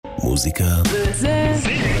מוזיקה זה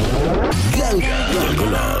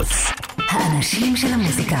גלגלצ. האנשים של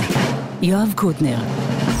המוזיקה. יואב קוטנר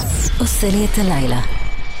עושה לי את הלילה.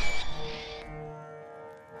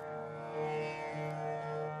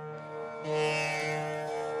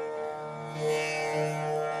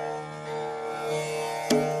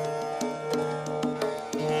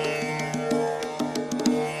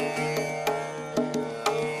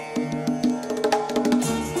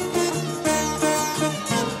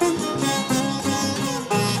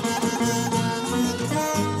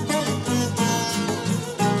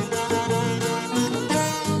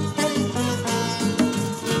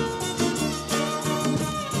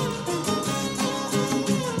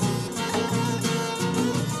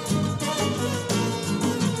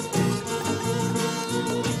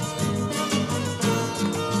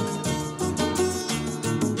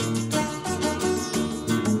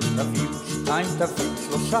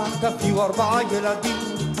 תביאו 4 ילדים,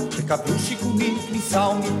 תקבלו שיכונים, כניסה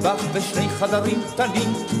ומטבח ושני חדרים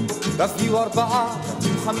קטנים. תביאו 4,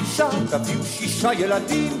 תביאו 5, תביאו 6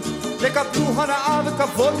 ילדים, תקבלו הנאה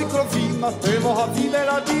וכבוד מקרובים. אתם אוהבים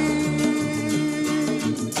ילדים,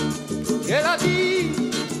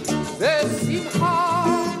 ילדים זה שמחה,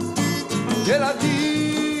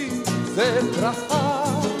 ילדים זה ברכה,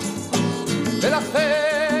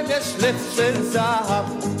 ולכם יש לב של זהב,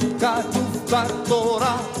 כתוב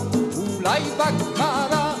בתורה אולי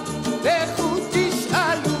בגמרא, לכו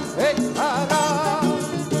תשאלו את הרב.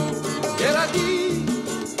 ילדים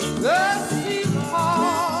זה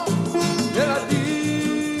שמחה,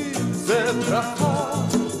 ילדים זה ברכה,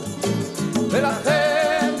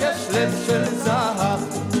 ולכם יש לב של זהב,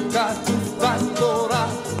 כתוב בתורה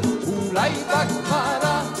אולי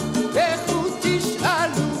בגמרא, לכו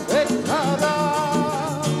תשאלו את הרב.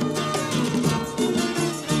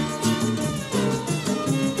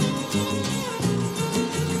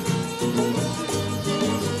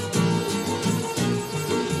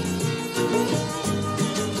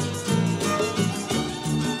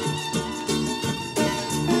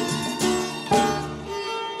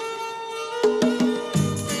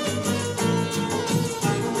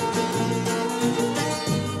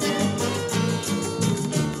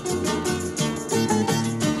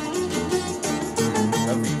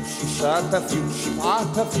 תביאו 7,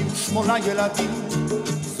 תביאו 8 ילדים,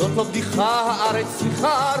 זאת לא בדיחה, הארץ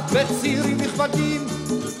צריכה הרבה צעירים נכבדים.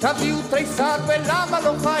 תביאו תריסר ולמה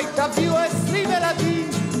לא חי, תביאו 20 ילדים,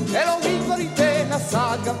 אלוהים כבר ייתן,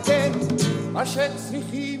 עשה גם כן מה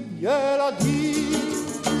שצריכים ילדים.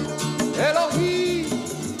 אלוהים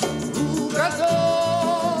הוא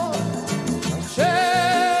גדול, שלא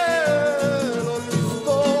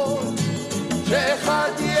לסבול שאחד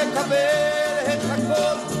יקבל את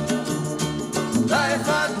הכל,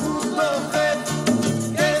 האחד הוא דוחף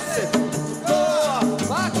כסף, כוח,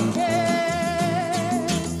 וכן,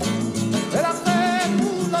 ולכן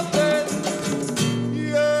הוא נותן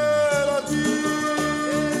ילדים.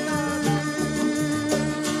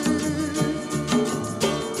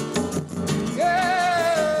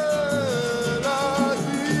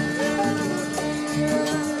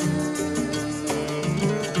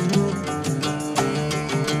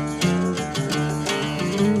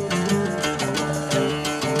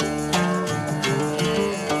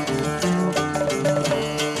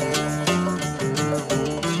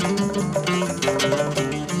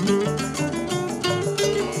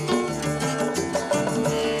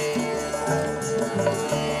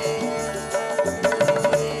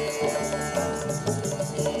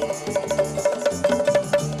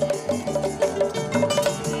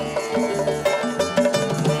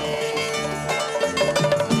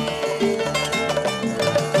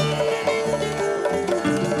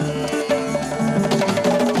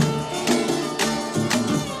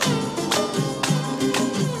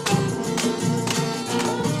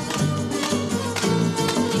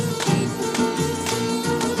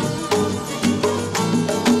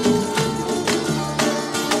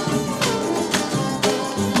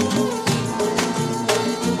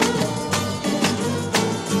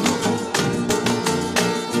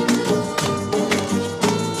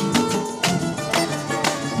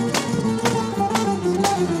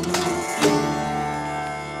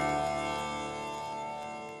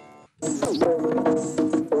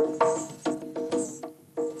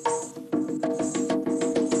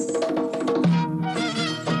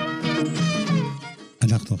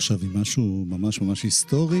 עכשיו עם משהו ממש ממש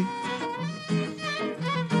היסטורי,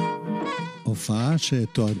 הופעה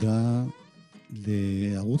שתועדה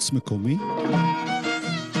לערוץ מקומי,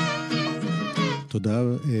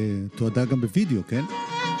 תועדה גם בווידאו, כן?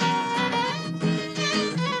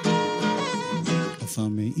 הופעה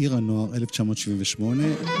מעיר הנוער 1978,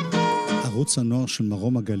 ערוץ הנוער של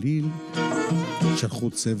מרום הגליל, שלחו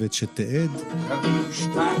צוות שתעד. תביאו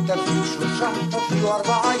 2, תביאו 3, תביאו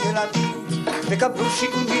 4 ילדים, תקבלו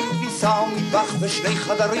שיכונים, כניסה ומטבח ושני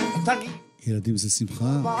חדרים קטנים. ילדים זה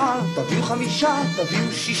שמחה. תביאו 5,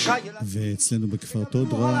 תביאו 6 ילדים. ואצלנו בכפר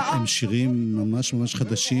תודרה הם שירים ממש ממש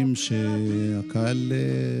חדשים שהקהל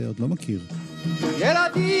עוד לא מכיר.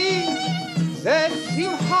 ילדים זה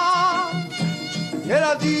שמחה,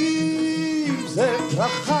 ילדים זה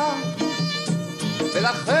ברכה,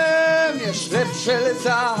 ולכם יש לב של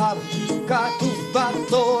זהב, כתוב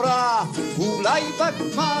בתורה, אולי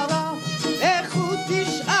בגמרא, לכו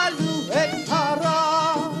תשאלו את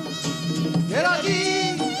הרב.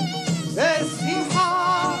 ילדים זה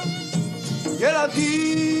שמחה,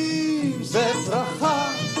 ילדים זה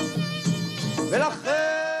ברכה, ולכם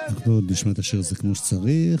אנחנו עוד נשמע את השיר הזה כמו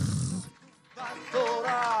שצריך,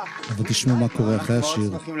 אבל תשמעו מה קורה אחרי השיר. אנחנו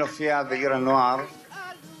מאוד שמחים להופיע בעיר הנוער,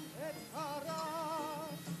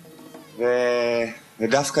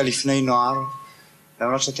 ודווקא לפני נוער,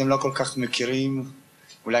 למרות שאתם לא כל כך מכירים,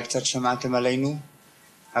 אולי קצת שמעתם עלינו,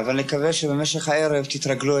 אבל נקווה שבמשך הערב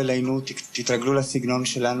תתרגלו אלינו, תתרגלו לסגנון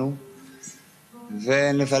שלנו,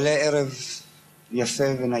 ונבלה ערב יפה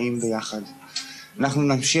ונעים ביחד. אנחנו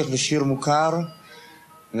נמשיך בשיר מוכר,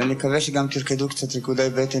 ונקווה שגם תרקדו קצת ריקודי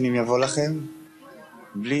בטן אם יבוא לכם,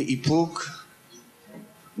 בלי איפוק,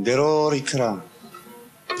 דרור יקרא.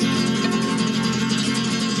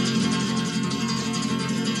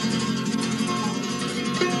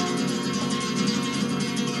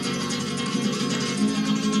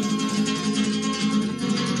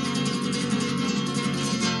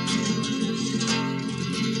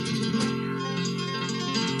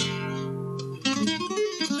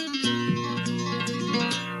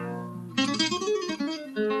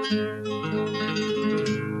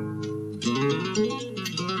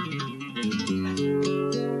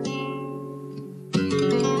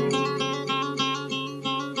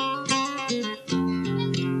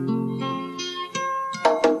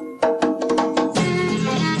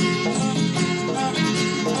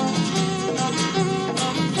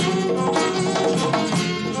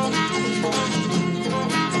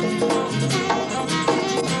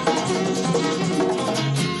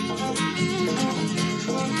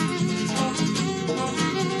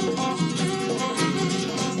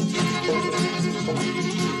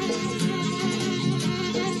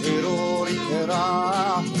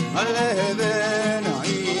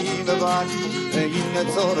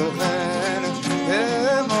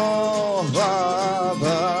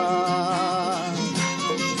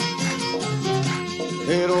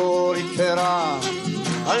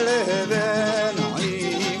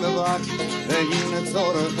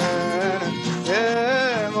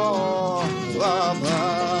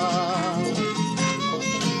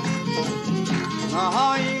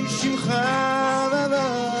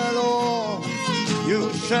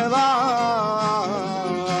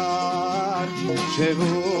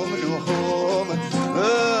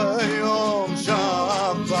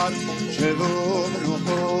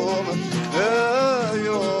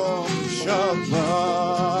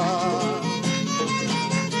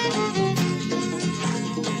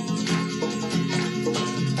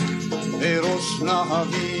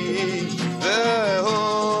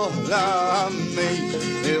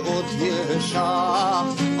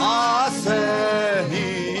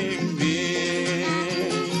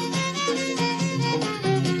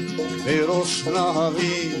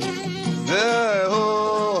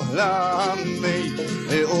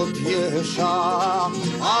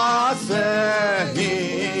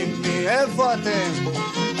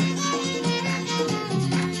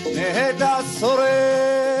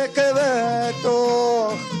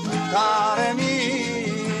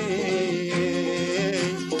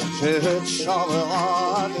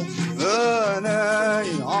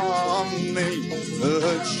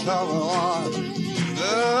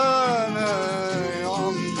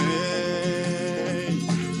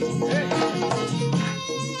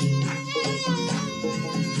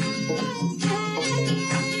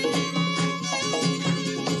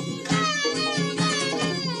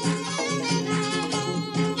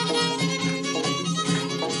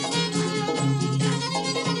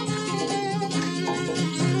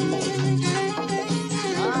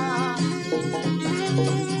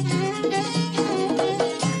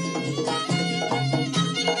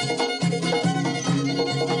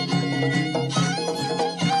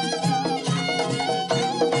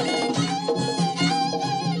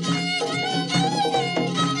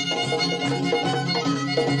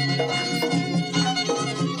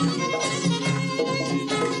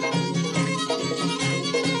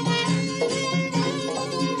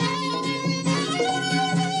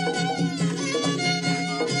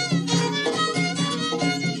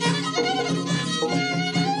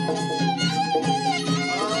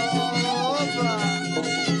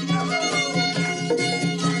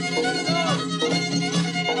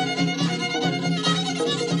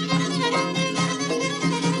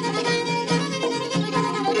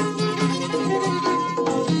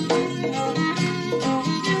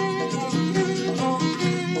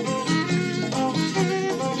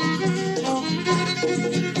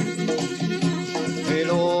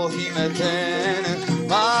 מתן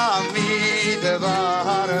במדבר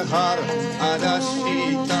הר עד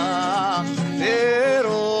השיטה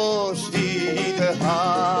בראש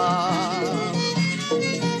נדהר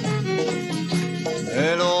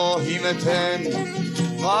אלוהים תן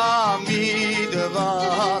במדבר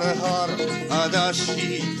הר עד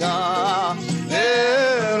השיטה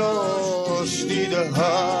בראש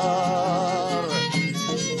נדהר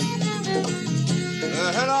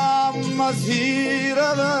אלה מזהיר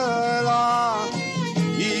ואלה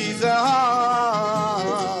יזהר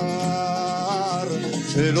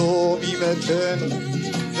שלא ממתן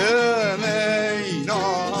כמי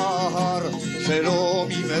נהר שלא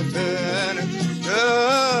ממתן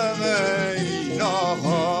כמי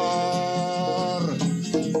נהר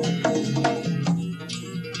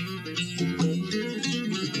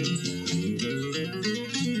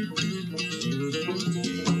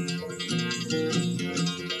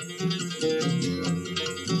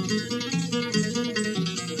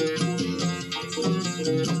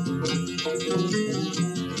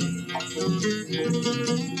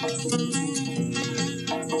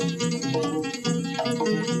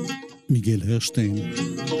מיגל הרשטיין,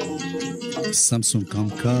 סמסון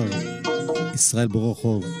קרמקר, ישראל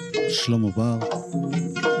ברוחוב, שלמה בר,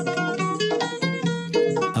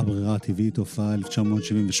 הברירה הטבעית, הופעה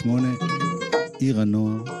 1978, עיר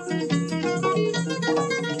הנוער.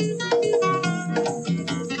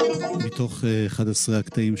 מתוך 11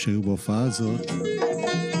 הקטעים שהיו בהופעה הזאת,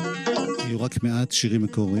 היו רק מעט שירים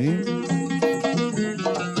מקוריים,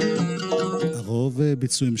 הרוב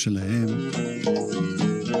ביצועים שלהם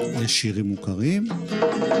שירים מוכרים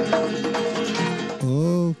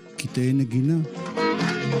או קטעי נגינה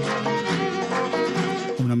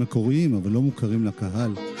אומנם מקוריים אבל לא מוכרים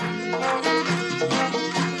לקהל.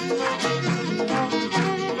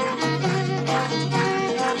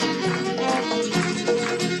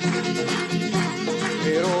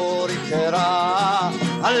 אירורי קרא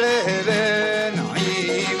הלבן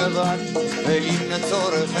עם בת ואם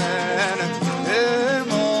צורכן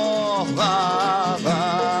אמוך בבת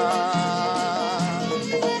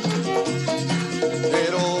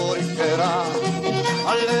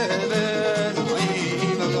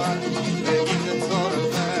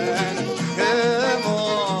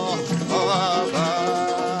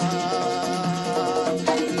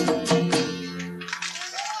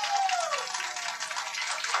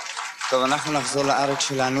טוב, אנחנו נחזור לארץ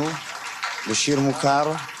שלנו בשיר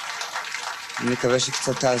מוכר. אני מקווה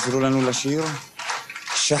שקצת תעזרו לנו לשיר.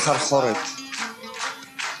 שחר חורת.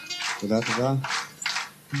 תודה, תודה.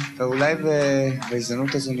 ואולי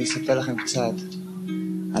בהזדמנות הזו אני אספר לכם קצת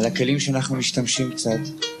על הכלים שאנחנו משתמשים קצת.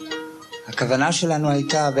 הכוונה שלנו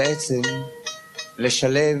הייתה בעצם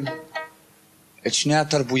לשלב את שני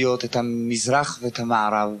התרבויות, את המזרח ואת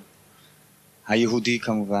המערב, היהודי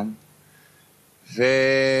כמובן.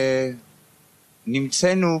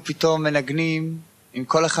 ונמצאנו פתאום מנגנים עם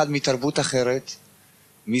כל אחד מתרבות אחרת,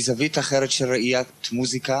 מזווית אחרת של ראיית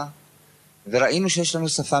מוזיקה, וראינו שיש לנו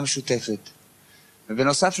שפה משותפת.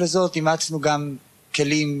 ובנוסף לזאת אימצנו גם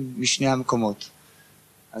כלים משני המקומות.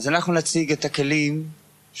 אז אנחנו נציג את הכלים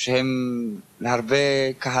שהם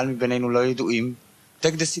להרבה קהל מבינינו לא ידועים. Take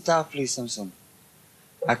the sitar please, סמסון.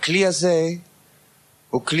 הכלי הזה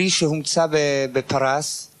הוא כלי שהומצא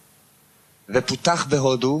בפרס ופותח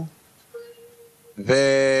בהודו,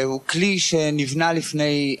 והוא כלי שנבנה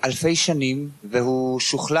לפני אלפי שנים, והוא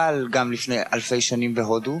שוכלל גם לפני אלפי שנים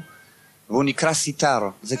בהודו, והוא נקרא סיטר.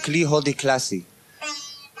 זה כלי הודי קלאסי.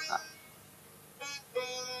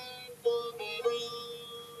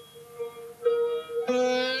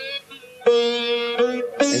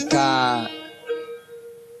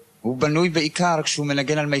 הוא בנוי בעיקר כשהוא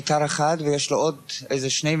מנגן על מיתר אחד, ויש לו עוד איזה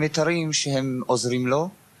 2 מיתרים שהם עוזרים לו,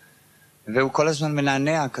 והוא כל הזמן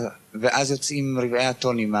מנענע, ואז יוצאים רבעי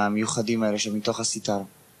הטונים המיוחדים האלה שמתוך הסיטר.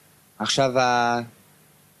 עכשיו,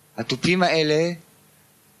 הטופים האלה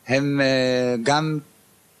הם גם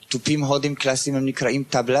טופים הודים קלאסיים, הם נקראים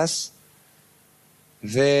טבלס,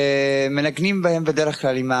 ומנגנים בהם בדרך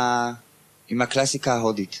כלל עם הקלאסיקה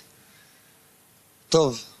ההודית.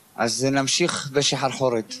 טוב, אז נמשיך בשחר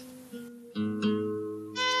חורת.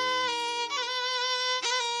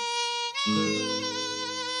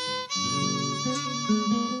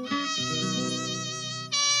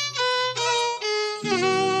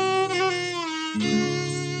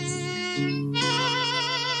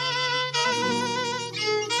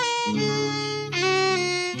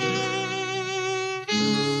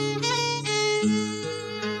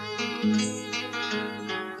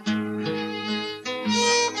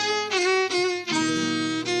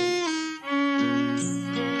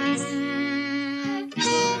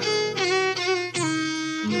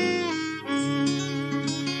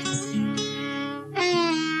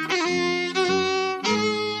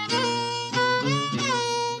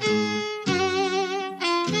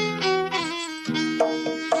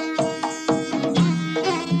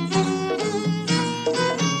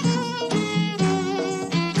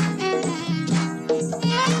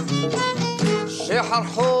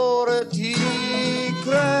 שחרחורת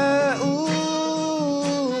יקראו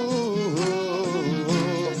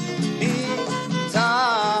איתך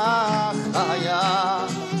היה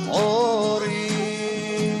אורי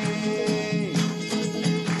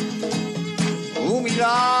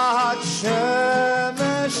ומילת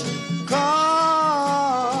שמש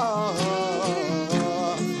כאן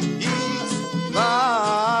יצבע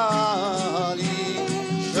לי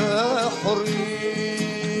שחורי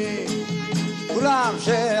כולם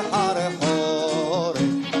שחרחורת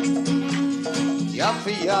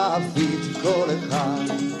יפי יפית כל אחד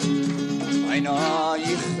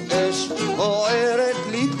עינייך אש בוערת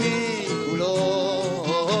ליבי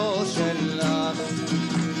כולו שלך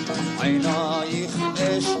עינייך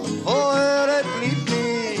אש בוערת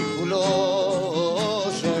ליבי כולו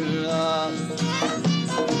שלך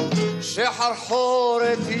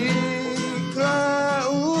שחרחורת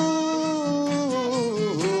יקראו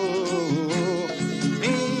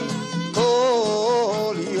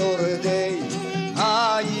מכל יורדי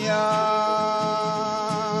הים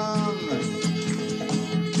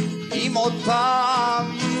אם עוד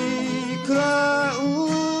פעם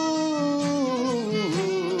יקראו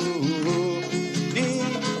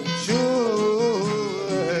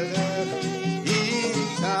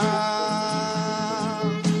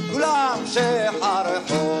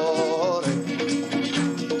שחרחורת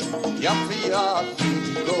יפי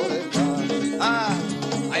יפית כל אחד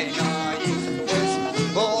עינייך אש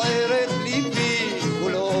בוערת ליבי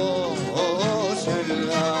כולו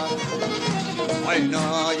שלך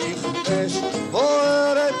עינייך אש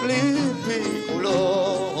בוערת ליבי כולו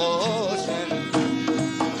שלך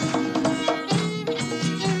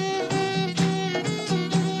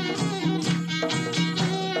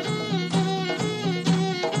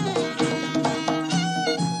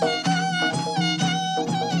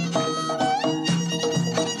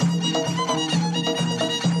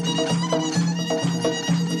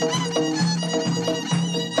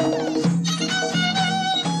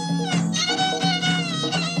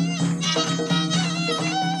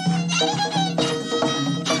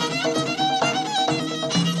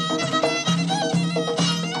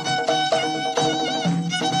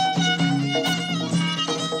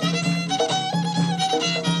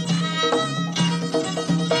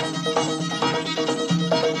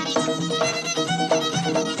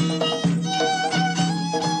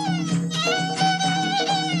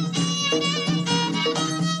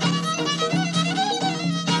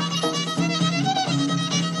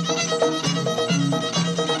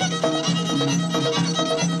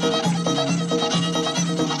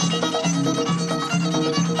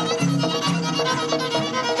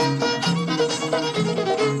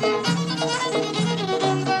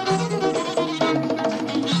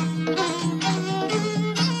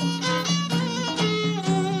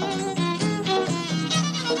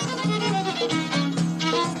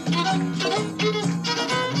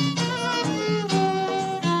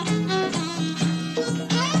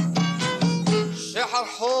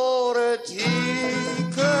שחרחורת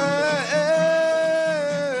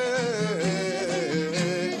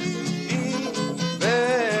יקראי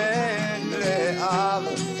בן לאב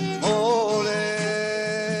הולך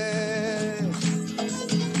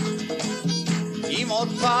אם עוד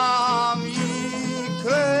פעם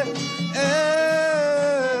יקרה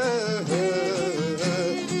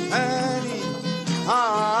אני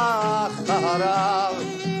אחריו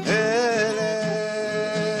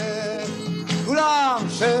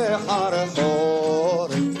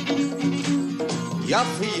שחרחורת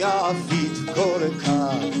יפי יפית כל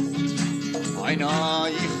אחד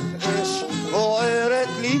עינייך אש בוערת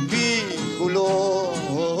ליבי כולו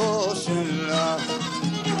שלך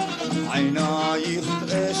עינייך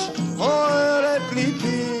אש בוערת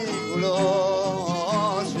ליבי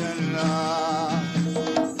כולו שלך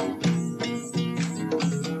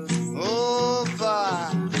אופה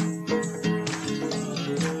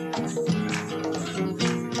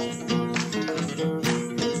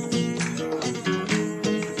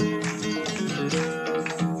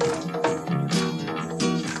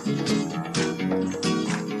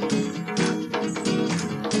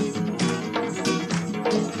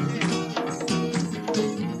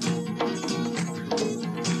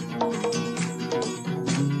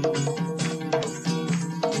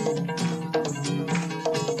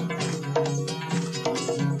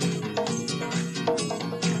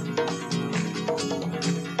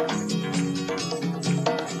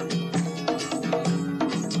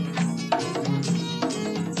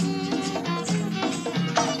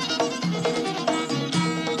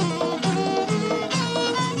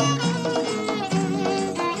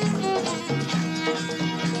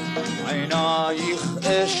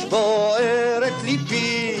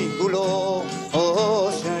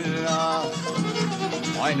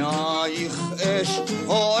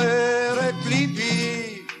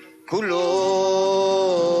כולו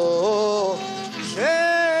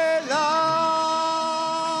שלה.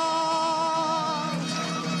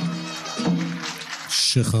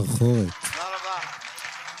 שחרחורת.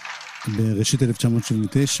 בראשית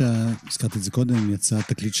 1979, הזכרתי את זה קודם, יצא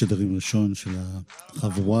תקליט שדרים ראשון של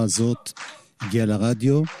החבורה הזאת, הגיע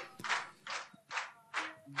לרדיו.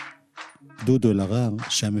 דודו אלהרר,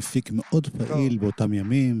 שהמפיק מאוד פעיל באותם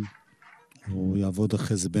ימים, הוא יעבוד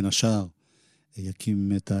אחרי זה בין השאר,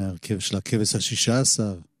 יקים את ההרכב של הכבש ה-16,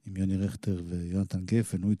 עם יוני רכטר ויונתן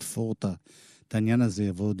גפן, הוא יתפור את העניין הזה,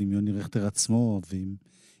 יעבוד עם יוני רכטר עצמו, ועם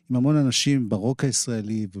המון אנשים ברוק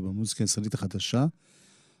הישראלי ובמוזיקה הישראלית החדשה.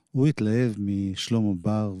 הוא התלהב משלמה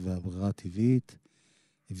בר והברירה הטבעית,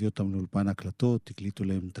 הביא אותם לאולפן הקלטות, הקליטו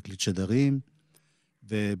להם תקליט שדרים,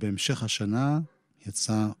 ובהמשך השנה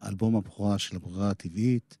יצא אלבום הבכורה של הברירה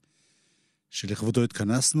הטבעית, שלכבודו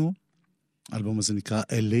התכנסנו. האלבום הזה נקרא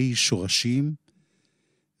אלי שורשים,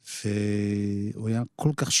 והוא היה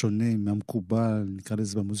כל כך שונה מהמקובל, נקרא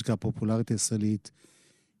לזה במוזיקה הפופולרית הישראלית,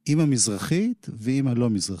 עם המזרחית ועם הלא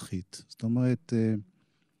מזרחית. זאת אומרת,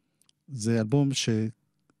 זה אלבום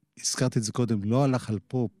שהזכרתי את זה קודם, לא הלך על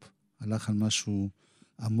פופ, הלך על משהו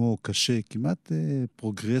עמוק, קשה, כמעט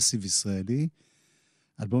פרוגרסיב ישראלי.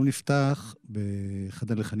 האלבום נפתח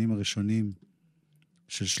באחד הלחנים הראשונים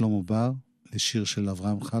של שלמה בר, לשיר של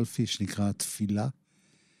אברהם חלפי, שנקרא תפילה.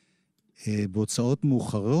 בהוצאות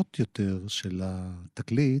מאוחרות יותר של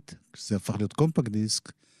התקליט, כשזה הפך להיות קומפקט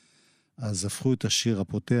דיסק, אז הפכו את השיר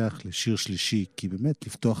הפותח לשיר שלישי, כי באמת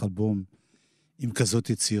לפתוח אלבום עם כזאת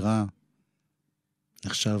יצירה,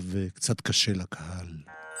 נחשב קצת קשה לקהל.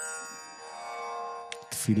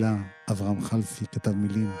 תפילה, אברהם חלפי כתב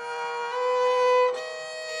מילים.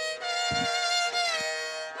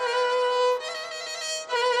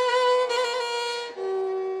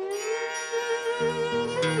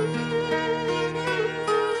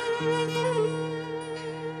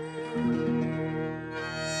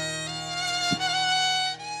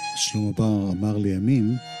 שלמה בר אמר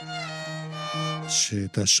לימים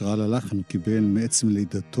שאת ההשראה ללחן הוא קיבל מעצם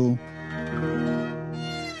לידתו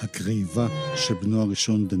הקריבה של בנו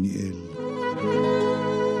הראשון דניאל.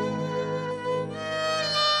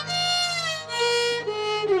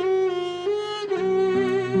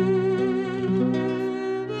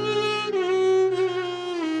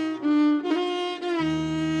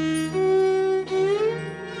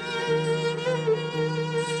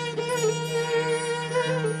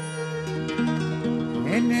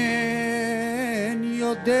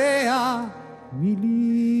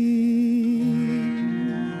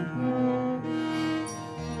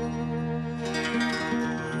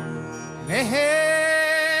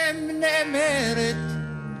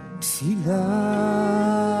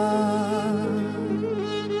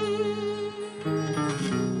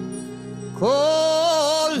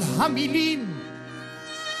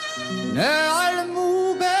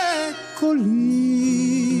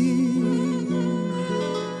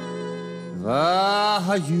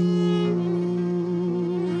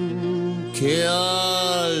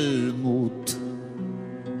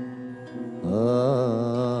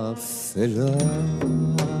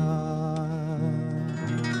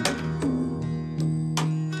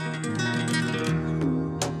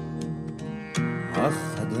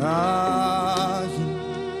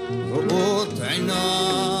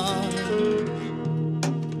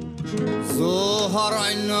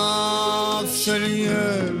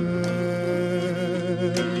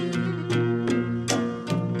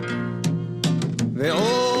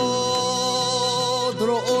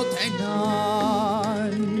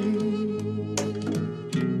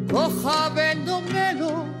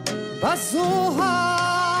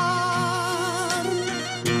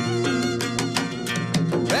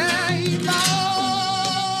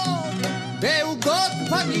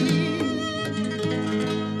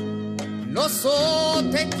 נושאות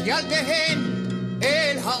את ילדיהן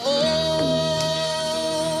אל האור.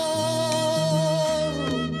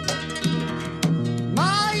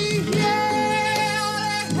 מה יהיה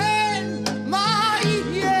עליהן? מה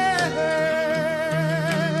יהיה?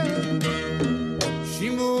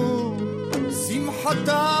 שימו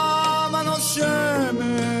שמחתם הנושמת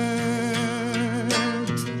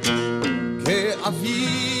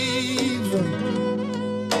כאביב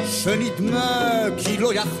שנדמה כי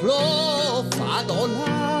לא יחלוף עד עולם.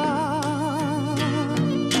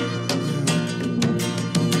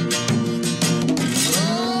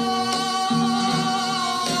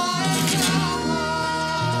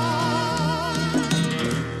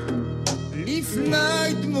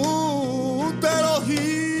 לפני דמות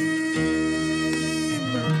אלוהים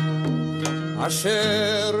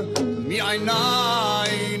אשר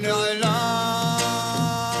מעיניי נעלם.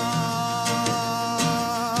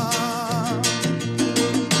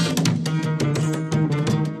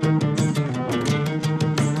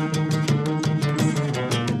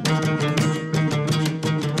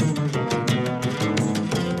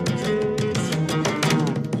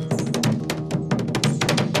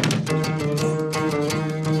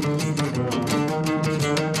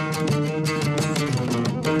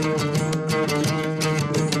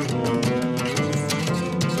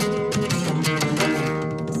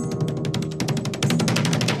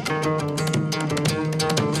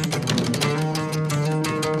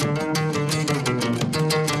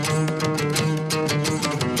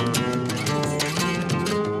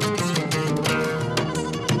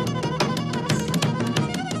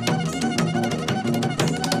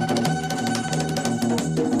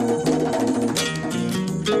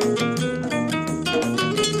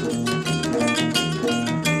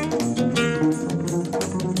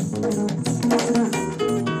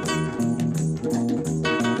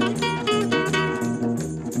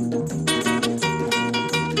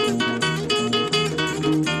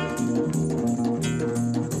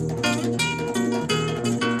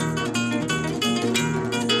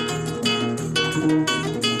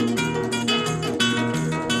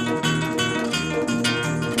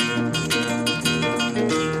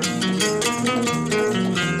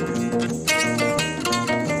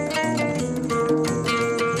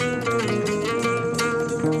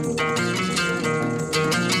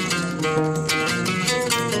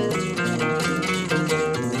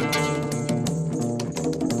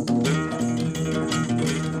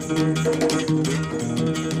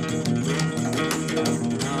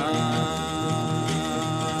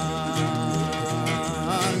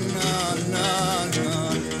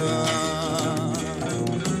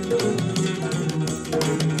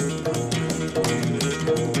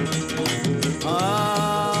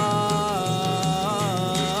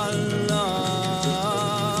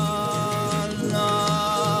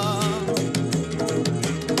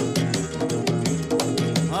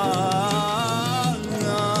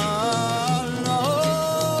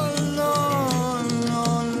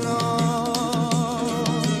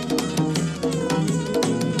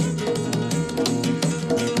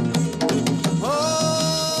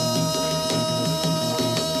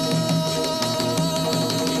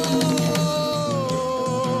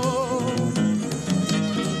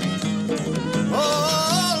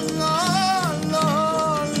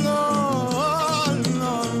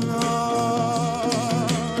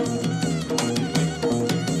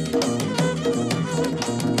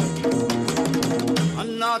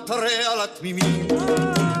 תראה על התמימים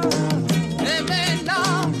הם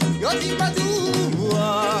אינם יודעים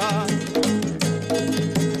מדוע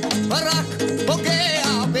ברק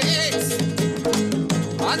פוגע בעץ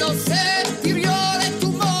הנושא פריו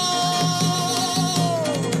לתומו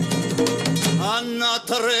אנא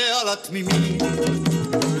תראה על התמימים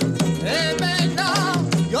הם אינם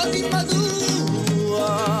יודעים מדוע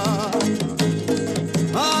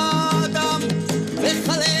האדם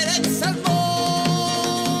מחלל את צלמו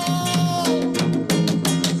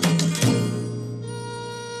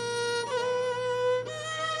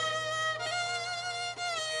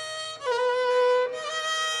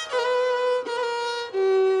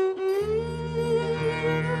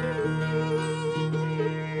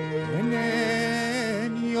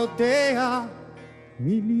יודע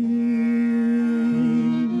מילים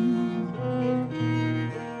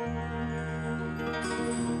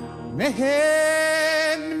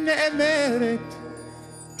מהם נאמרת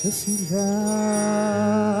תפילה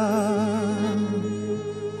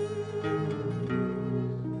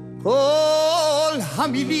כל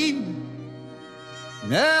המילים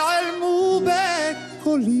נעלמו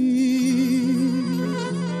בקולי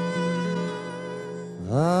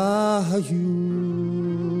היו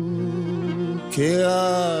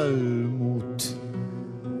כעלמות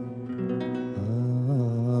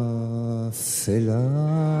אפלה.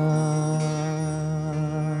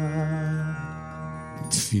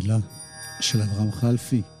 תפילה של אברהם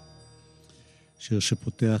חלפי, שיר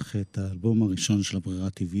שפותח את האלבום הראשון של הברירה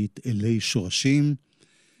הטבעית, אלי שורשים,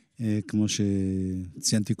 כמו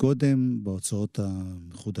שציינתי קודם, בהוצאות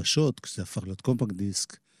המחודשות, כשזה הפך להיות קומפקט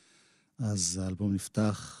דיסק, אז האלבום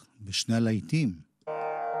נפתח בשני הלהיטים.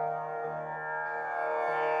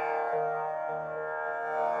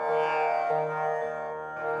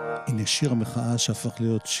 הנה שיר המחאה שהפך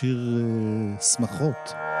להיות שיר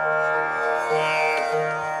שמחות.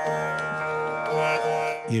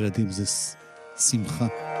 ילדים זה שמחה.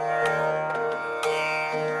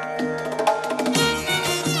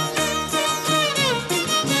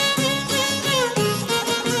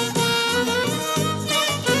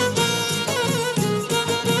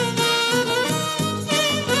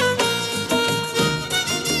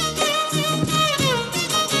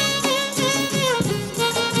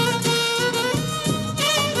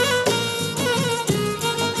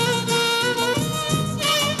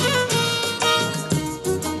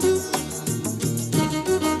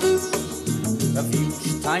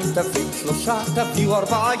 תביאו 3, תביאו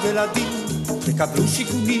 4 ילדים, תקבלו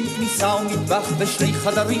שיכונים, כניסה ומטבח ושני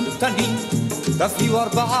חדרים קטנים. תביאו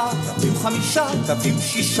 4, תביאו 5, תביאו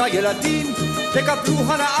 6 ילדים, תקבלו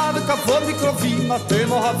הנאה וכבוד מקרובים,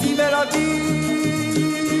 אתם אוהבים ילדים.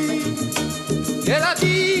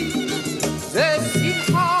 ילדים זה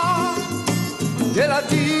שמחה,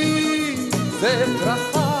 ילדים זה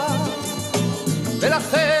ברכה,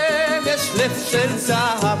 ולכם יש לב של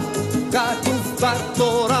זהב, כתוב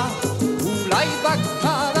בתורה, אולי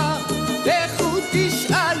בקרה, לכו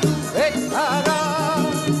תשאלו את הרב.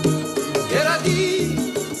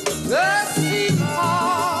 ילדים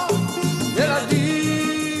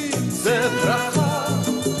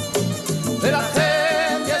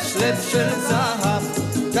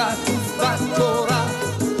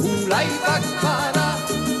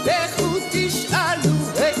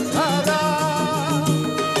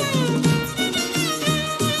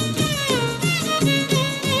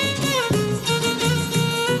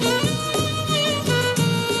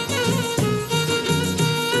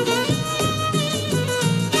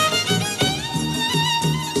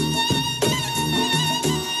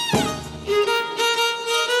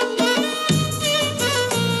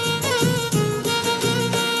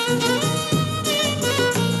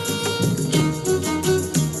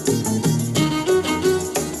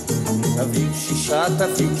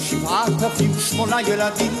 6,000, 7,000, 8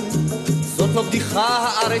 ילדים, זאת לא בדיחה,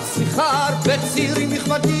 הארץ צריכה הרבה צעירים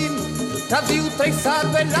נכבדים. תביאו תריסר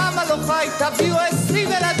ולמה לא חי, תביאו 20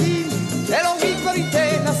 ילדים, אלוהים כבר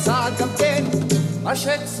ייתן הסעד גם כן, מה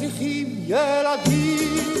שצריכים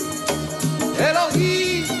ילדים.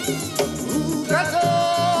 אלוהים הוא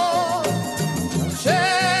גדול,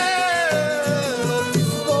 שלא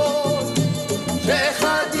לסבול,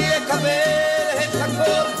 שאחד יקבל את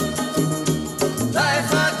הכל,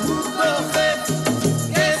 לאחד הוא דוחף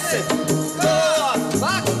כסף, כוח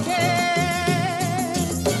וכן,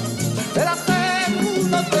 ולכן הוא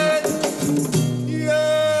נותן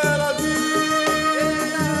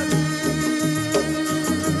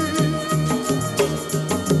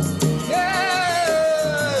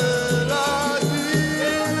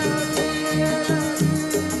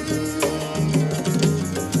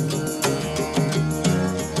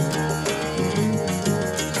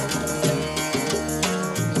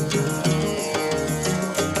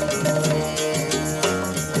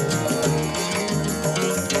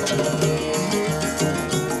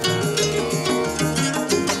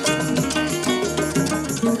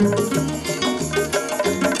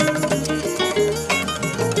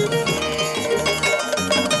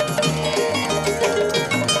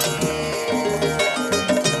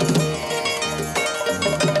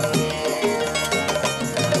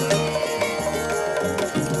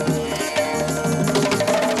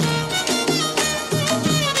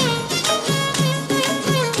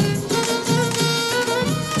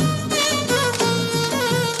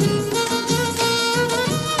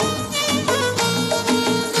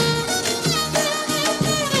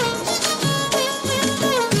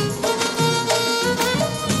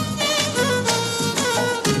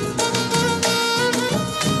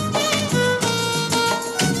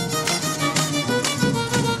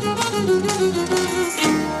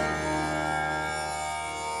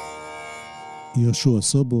יהושע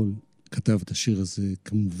סובול כתב את השיר הזה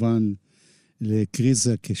כמובן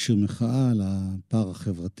לקריזה כשיר מחאה על הפער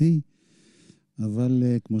החברתי, אבל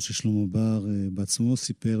כמו ששלמה בר בעצמו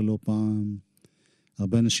סיפר לא פעם,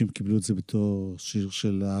 הרבה אנשים קיבלו את זה בתור שיר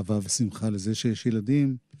של אהבה ושמחה לזה שיש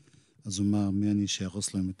ילדים, אז הוא אמר מי אני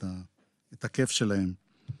שיחוס להם את הכיף שלהם.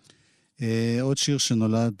 עוד שיר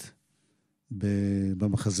שנולד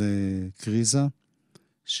במחזה קריזה,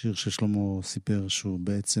 שיר ששלמה סיפר שהוא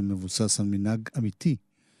בעצם מבוסס על מנהג אמיתי,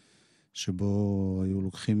 שבו היו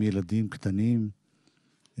לוקחים ילדים קטנים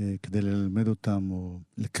כדי ללמד אותם או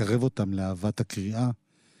לקרב אותם לאהבת הקריאה,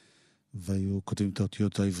 והיו כותבים את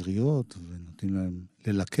האותיות העבריות ונותנים להם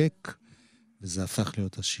ללקק, וזה הפך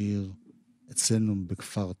להיות השיר אצלנו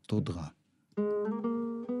בכפר תודרה.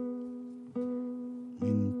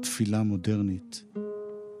 מין תפילה מודרנית.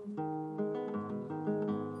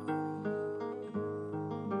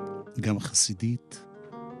 גם חסידית,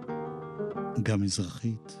 גם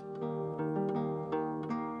מזרחית.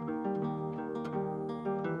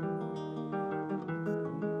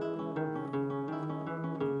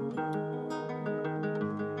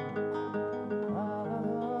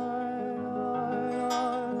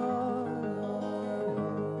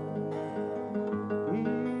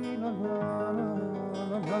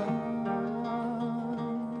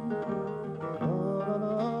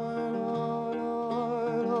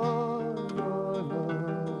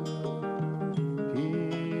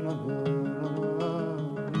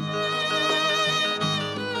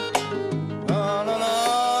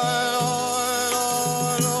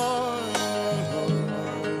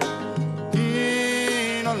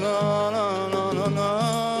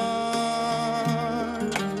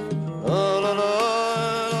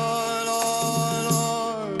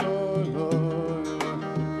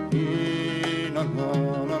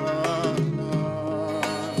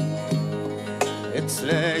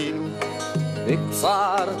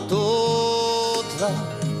 בכפר תודרה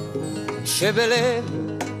שבלב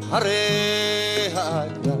הרי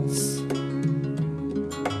הגס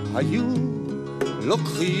היו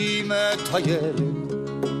לוקחים את הילד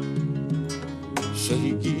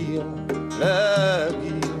שהגיע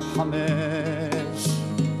לגיל 5,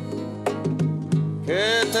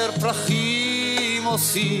 כתר פרחים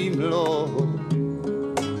עושים לו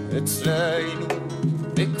אצלנו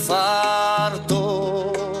בכפר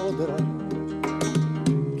תודרה,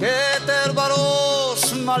 כתר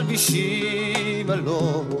בראש מלבישים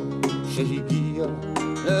לו שהגיע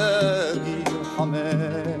לגיל 5.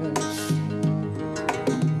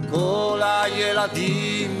 כל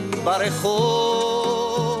הילדים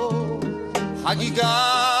ברחוב חגיגה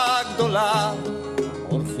גדולה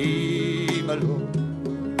הולכים לו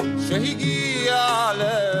שהגיע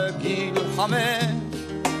לגיל 5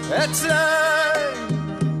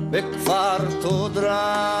 אצלנו בכפר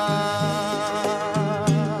תודרה.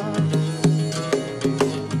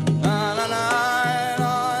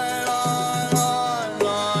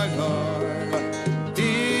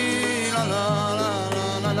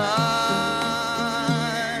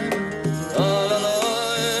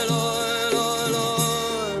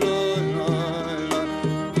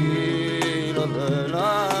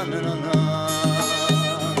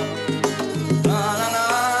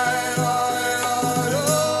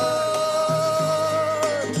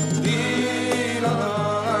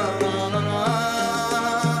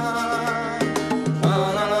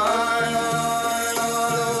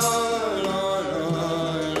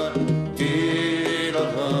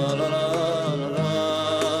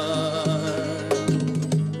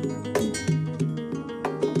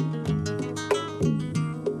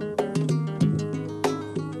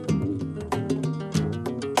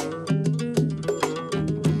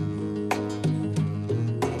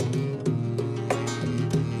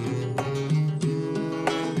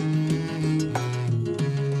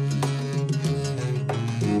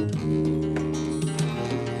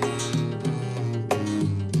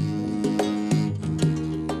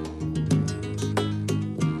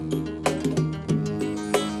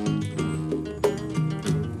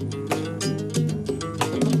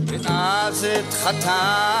 את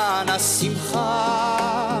חתן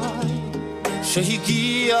השמחה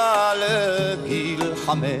שהגיע לגיל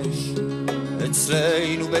 5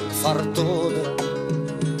 אצלנו בכפר תודה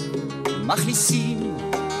מכניסים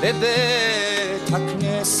בבית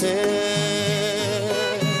הכנסת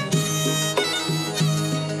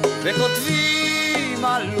וכותבים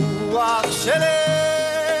על לוח של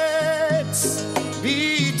עץ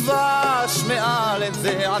בדבש מאלף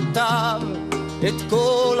ועד תו את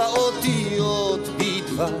כל האותיות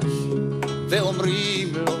בדבש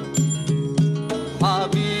ואומרים לו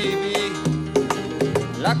חביבי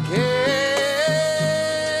לקט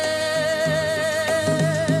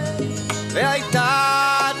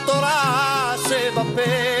והייתה תורה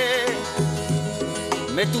שבפה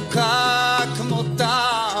מתוקה כמו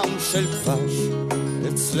טעם של דבש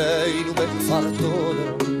אצלנו בכפר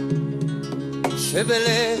תודה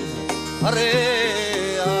שבלב הרי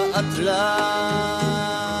האטלס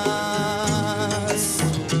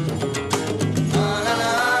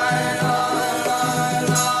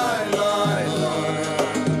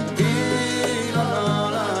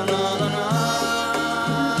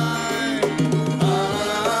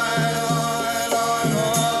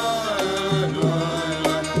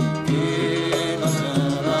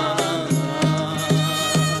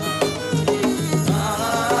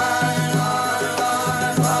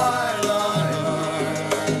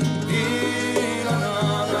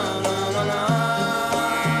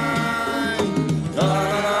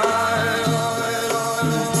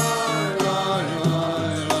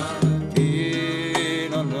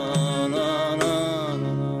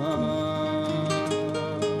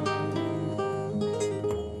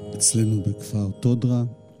אצלנו בכפר תודרה,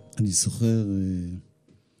 אני זוכר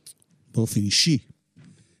באופן אישי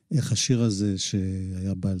איך השיר הזה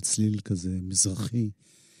שהיה בעל צליל כזה מזרחי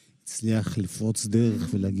הצליח לפרוץ דרך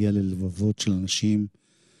ולהגיע ללבבות של אנשים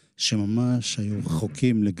שממש היו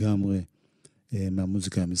רחוקים לגמרי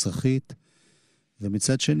מהמוזיקה המזרחית,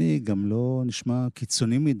 ומצד שני גם לא נשמע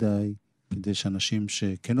קיצוני מדי כדי שאנשים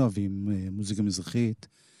שכן אוהבים מוזיקה מזרחית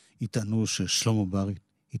יטענו ששלמה בר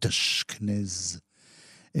התאשכנז.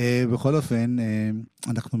 בכל אופן,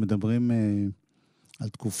 אנחנו מדברים על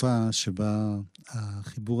תקופה שבה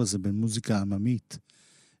החיבור הזה בין מוזיקה עממית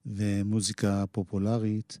ומוזיקה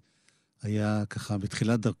פופולרית היה ככה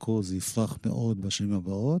בתחילת דרכו, זה יפרח מאוד בשנים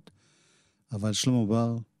הבאות, אבל שלמה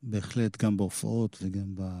בר בהחלט גם בהופעות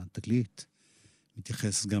וגם בתגלית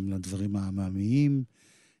מתייחס גם לדברים העממיים,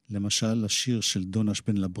 למשל השיר של דונש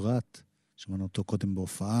בן לברת, שמענו אותו קודם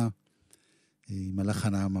בהופעה, עם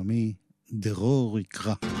הלחן העממי, דרור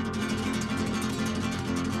יקרא.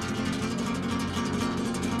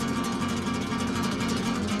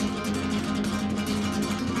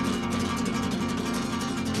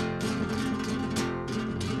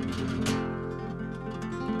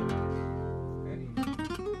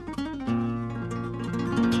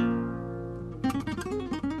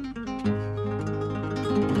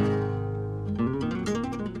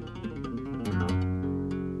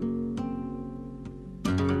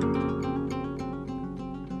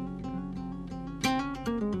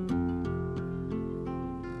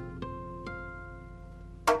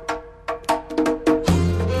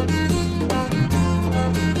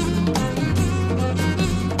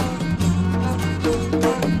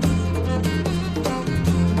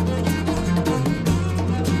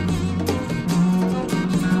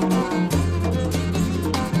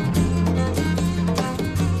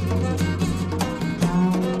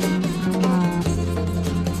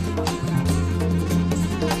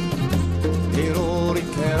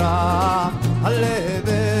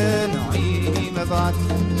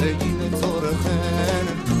 והנה צורכן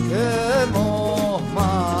כמו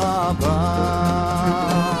מבט.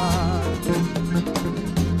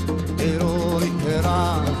 אלוהי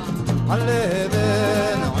קרא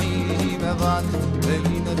הלבן עם בת,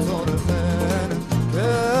 והנה צורכן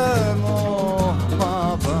כמו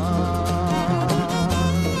מבט.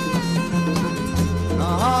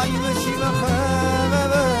 נהי משיבכם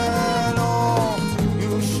ולא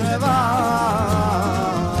יושבת,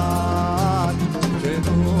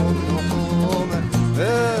 שבום נוחום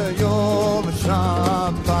ויום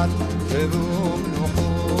שבת, שבום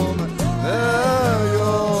נוחום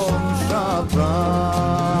ויום שבת.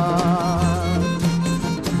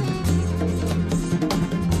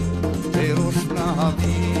 בראש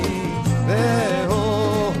נהבי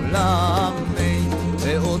בעולמי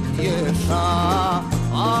ועוד ישע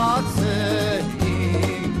עצים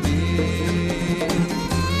לי.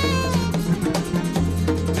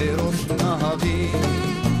 בראש נהבי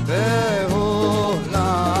בעולמי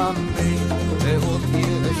ועוד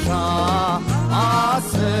ישע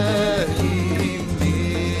עצים לי.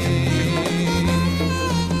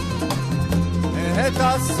 את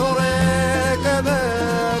הסורק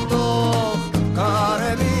בתוך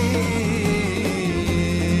קרבי,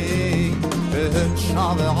 ואת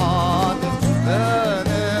שבעת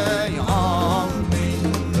בני עמי,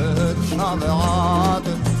 ואת שבעת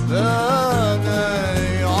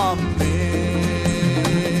בני עמי.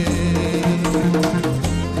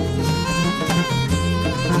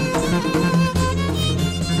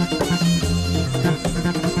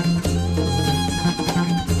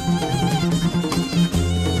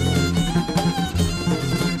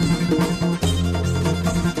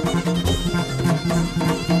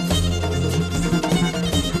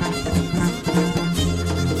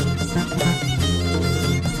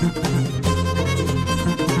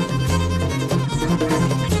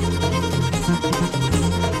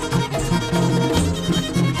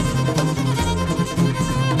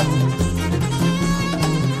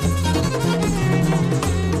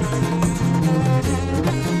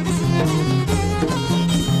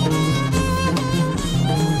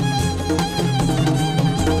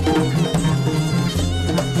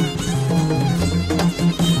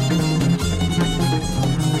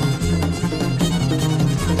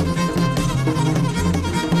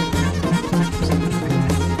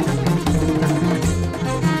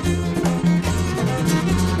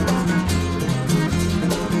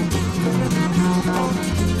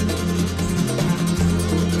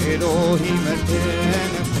 אלוהים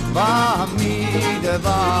אתן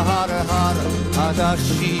במדבר הר עד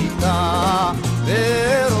השיטה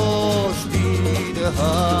בראש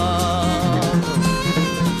תדהר.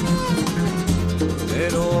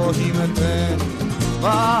 אלוהים אתן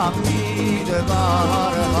במדבר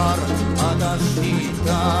הר עד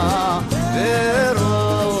השיטה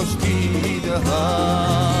בראש תדהר.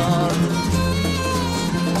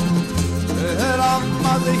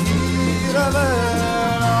 ולמה זהיר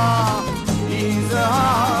ולה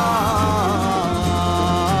יזהר,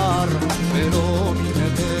 ולא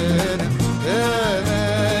ממתן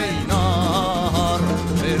גני נהר,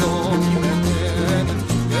 ולא ממתן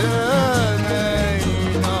גני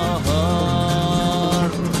נהר.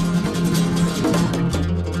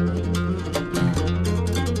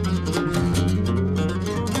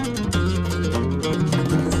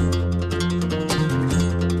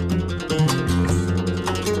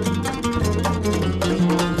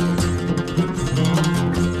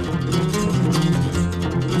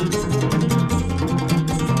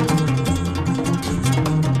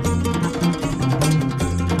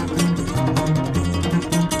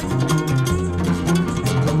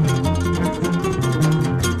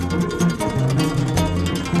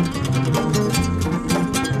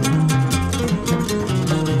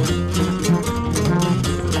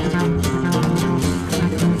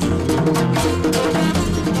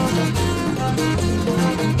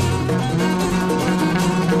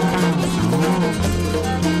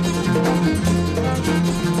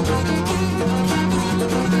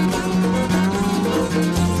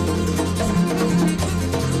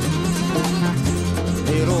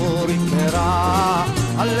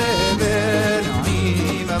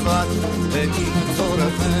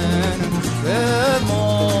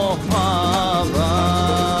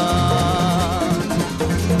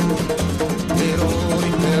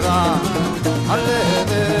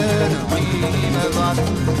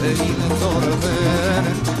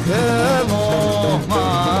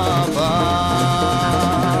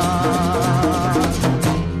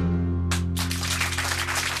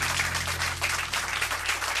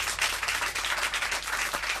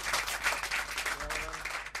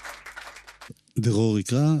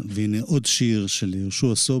 עוד שיר של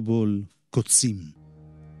יהושע סובול, קוצים.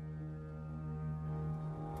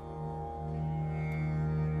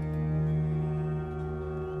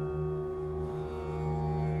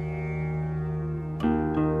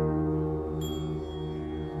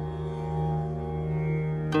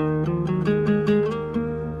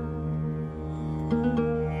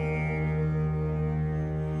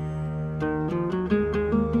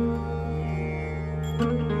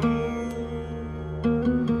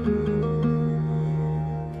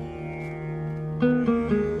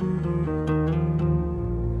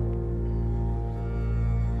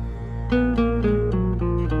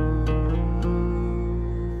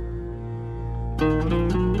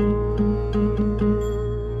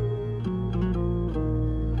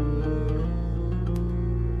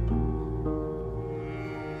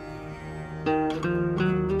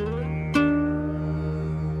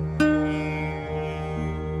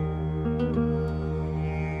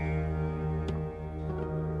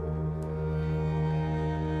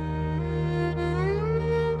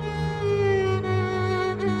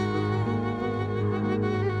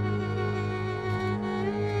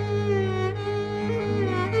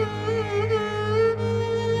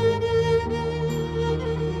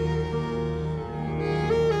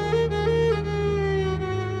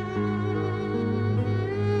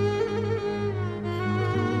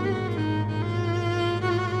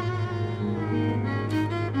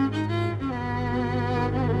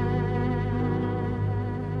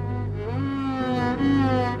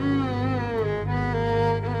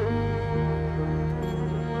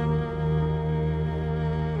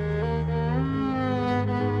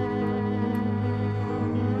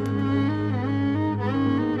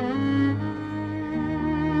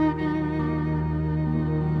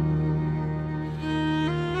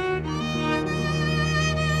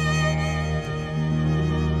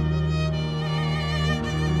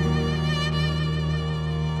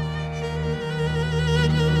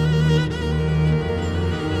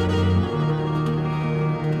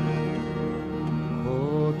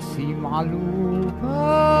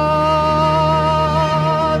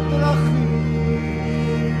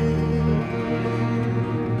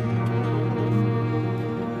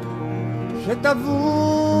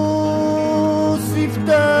 שטבעו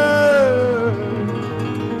שפתי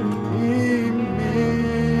אימי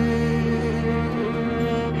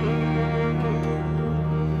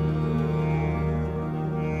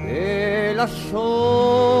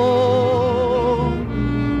בלשון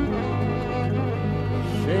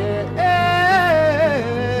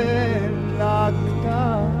שאין לה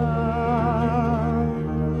כתב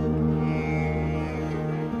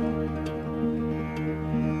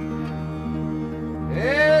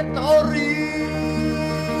את אורי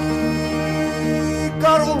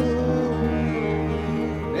קראו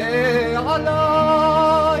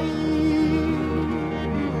ועליי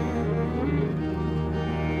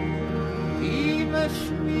אם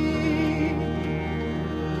שמי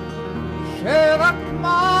שרק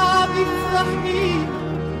מה מפרחני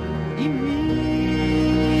אמי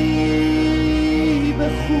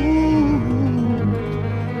בחוט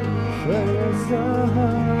של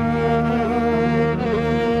זהב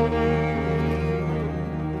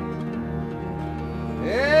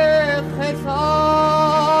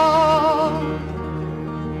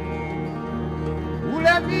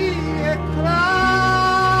ולמי אקרא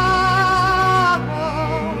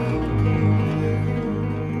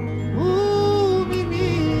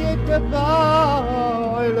וממי אתבע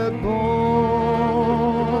אלבום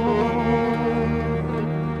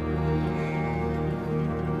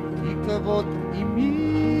כי כבוד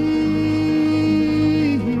אמי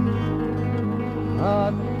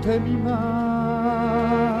התמימה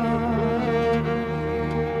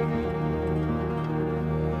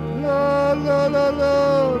la la la la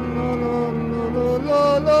la la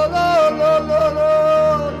la la la la la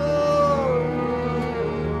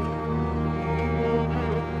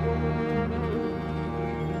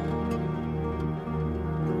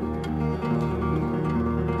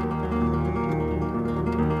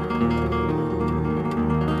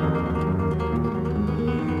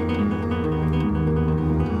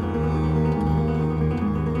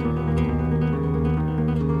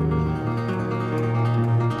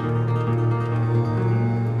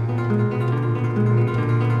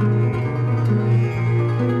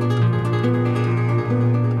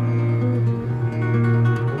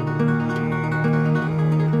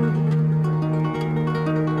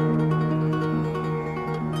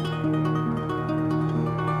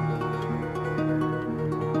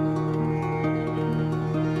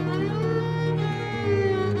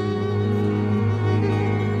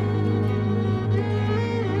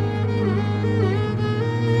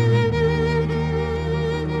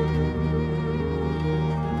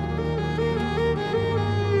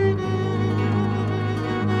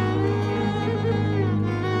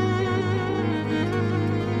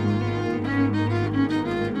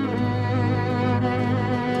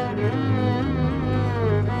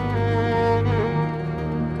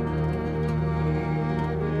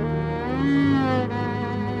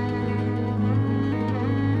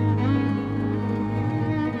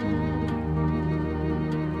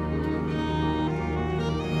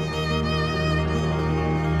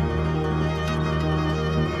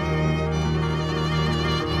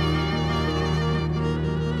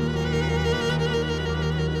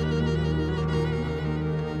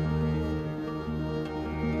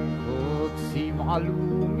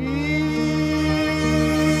עלומי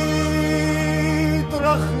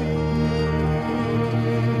דרכים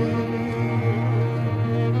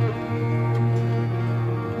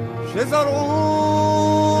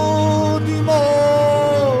שזרעו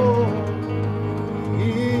דמעות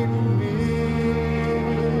עמי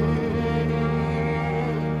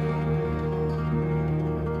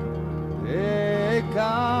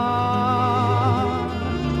וכאן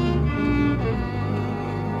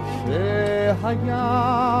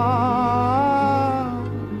שהיה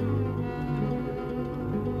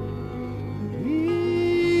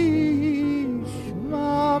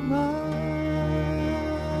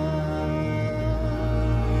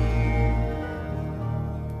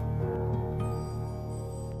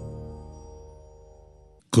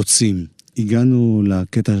קוצים. הגענו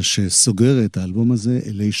לקטע שסוגר את האלבום הזה,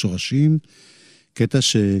 אלי שורשים, קטע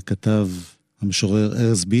שכתב המשורר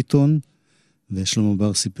ארז ביטון, ושלמה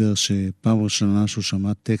בר סיפר שפעם ראשונה שהוא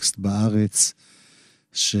שמע טקסט בארץ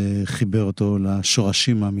שחיבר אותו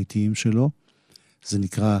לשורשים האמיתיים שלו. זה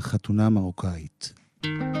נקרא חתונה מרוקאית.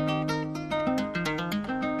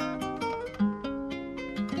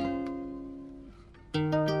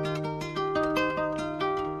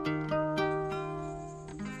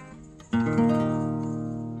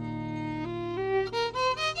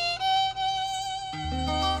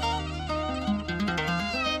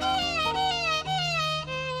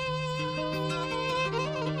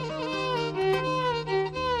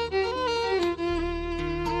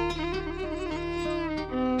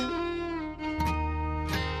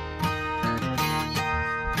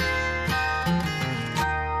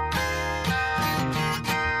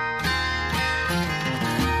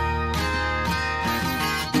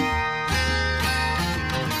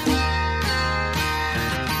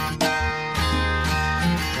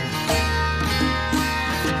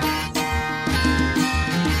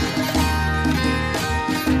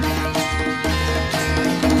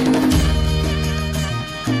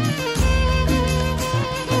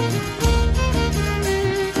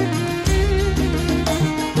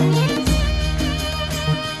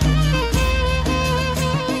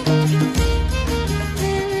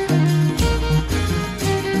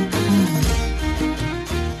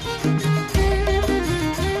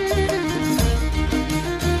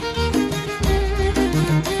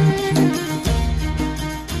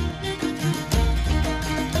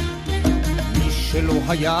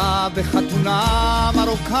 היה בחתונה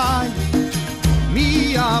מרוקאית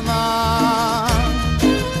מי אמר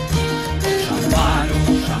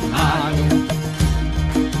שמענו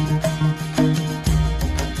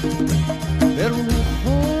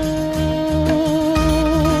ברוחות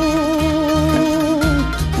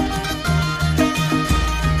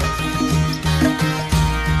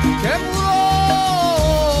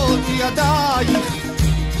כמורות ידייך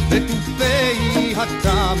בטופי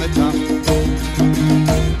התמתה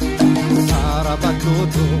Sara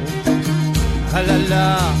Badodo, halala,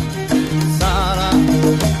 Sara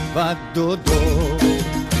Badodo.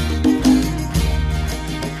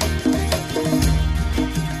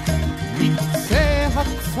 מקצה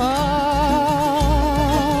הכפר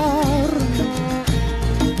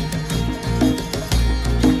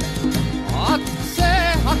עד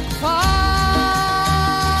קצה הכפר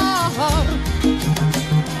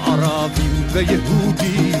ערבים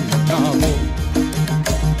ויהודים נעבור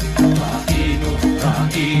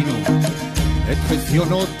ראינו את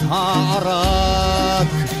חזיונות הערק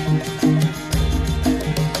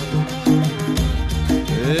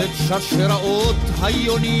את שרשראות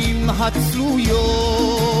היונים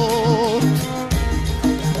הצלויות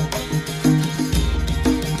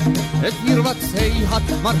את מרבצי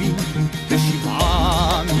התמרים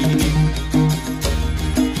בשבעה מינים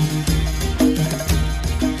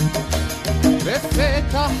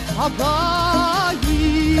בפתח הבית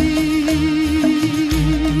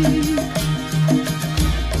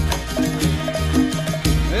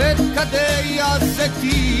את כדי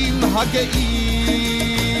הזיתים הגאים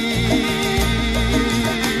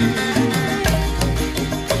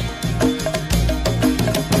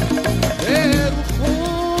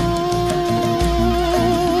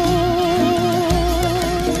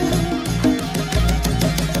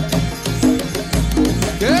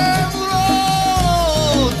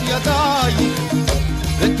כמורות ידיים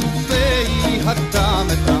וטופי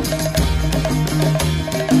התמתה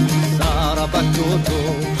Sara Badodo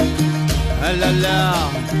halala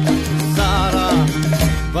Sara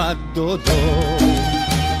Badodo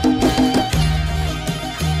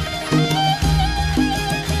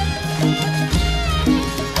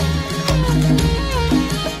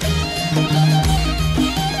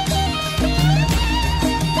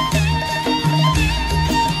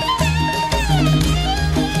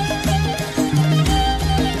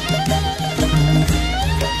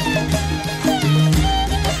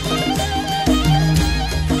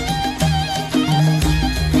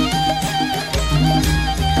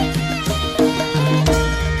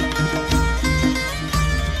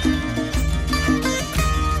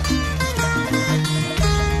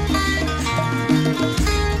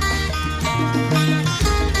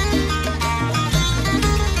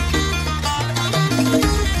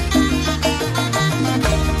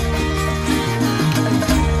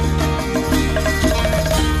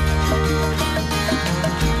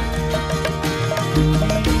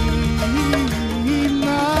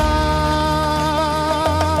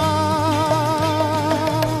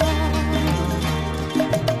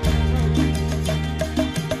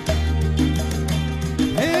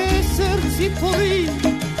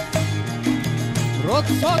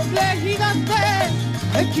רוצות להינתן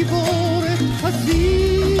לכיבורת חזית.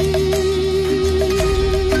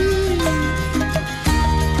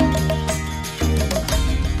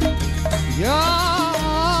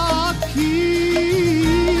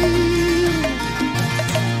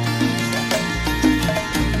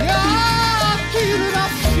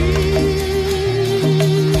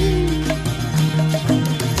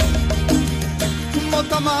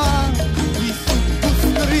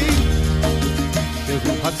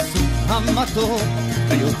 המתוק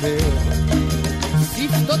ביותר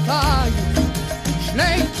שפתותיי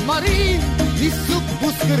שני תמרים מסוג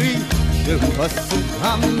בוסקרי שהוא הסוג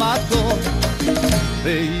המתוק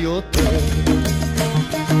ביותר.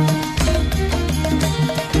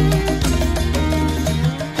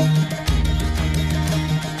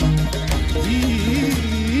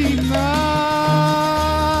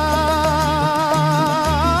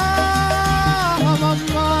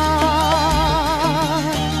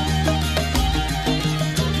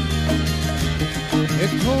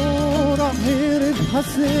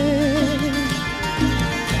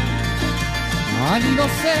 אני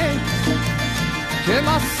נושא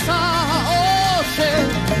כמסע האושר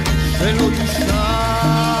שלא יושר.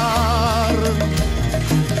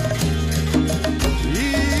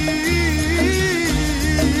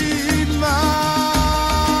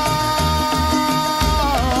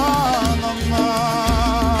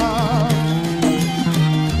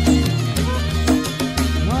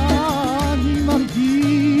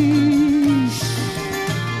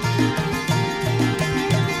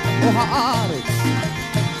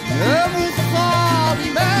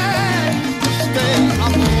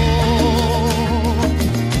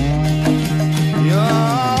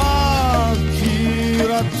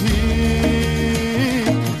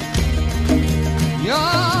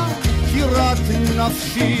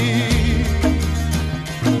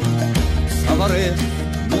 צווארך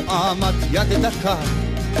מועמת יד דקה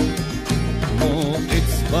כמו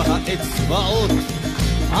אצבע האצבעות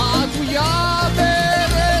העטויה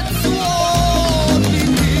ברצועות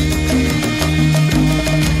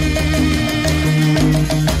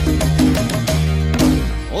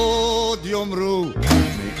עוד יאמרו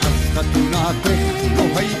מאז חתונתך לא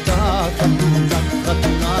הייתה חתונתך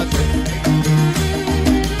חתונתך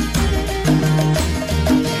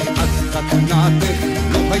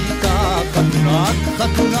לא הייתה חתונתך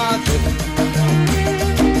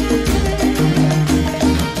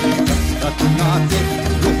חתונתך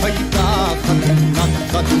לא הייתה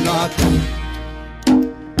חתונתך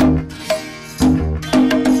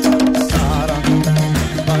שרה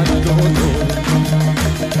בדודו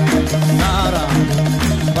שרה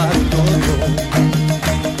בדודו שרה בדודו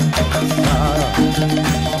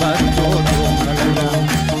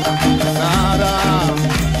שרה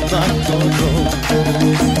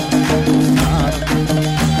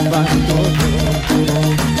Batodo,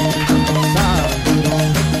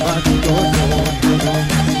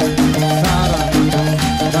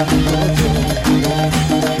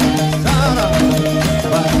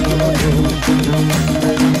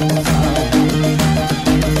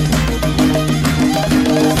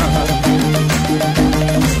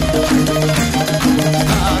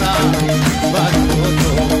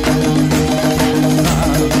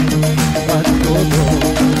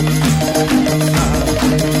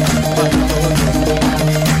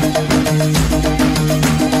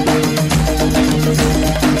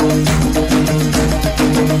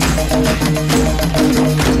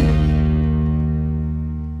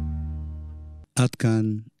 עד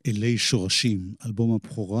כאן אלי שורשים, אלבום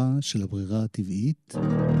הבכורה של הברירה הטבעית.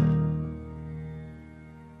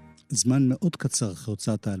 זמן מאוד קצר אחרי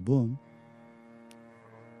הוצאת האלבום,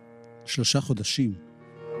 3 חודשים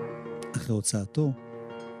אחרי הוצאתו,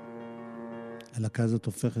 הלהקה הזאת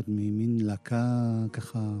הופכת ממין להקה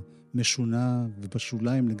ככה משונה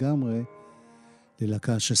ובשוליים לגמרי,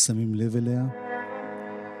 ללהקה ששמים לב אליה.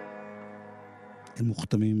 הם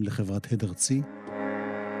מוכתמים לחברת הד ארצי,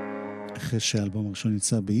 אחרי שהאלבום הראשון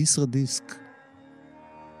יצא בישרדיסק.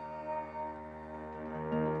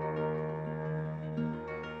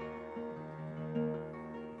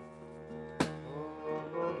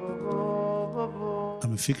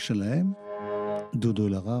 המפיק שלהם, דודו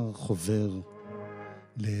אלהרר, חובר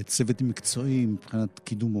לצוות מקצועי מבחינת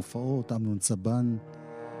קידום הופעות, אמנון צבן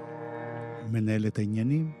מנהל את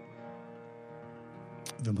העניינים,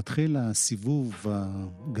 ומתחיל הסיבוב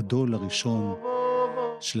הגדול הראשון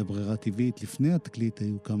של הברירה הטבעית. לפני התקליט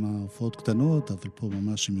היו כמה הופעות קטנות, אבל פה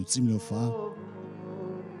ממש הם יוצאים להופעה.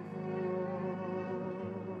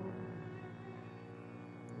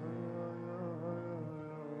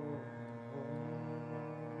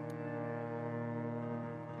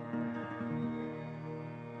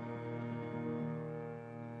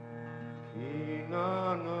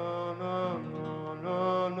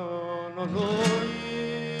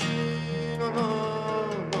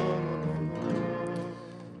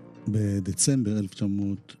 בדצמבר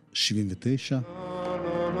 1979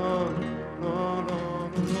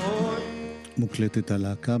 מוקלטת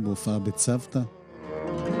הלהקה בהופעה בצוותא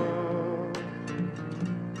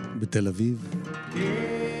בתל אביב.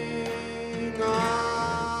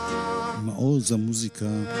 מעוז המוזיקה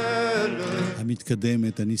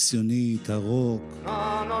המתקדמת, הניסיונית, הרוק.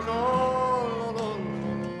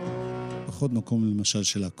 פחות מקום למשל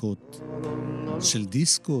של להקות של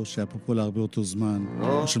דיסקו שהיה פופולר באותו זמן,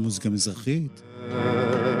 או של מוזיקה מזרחית.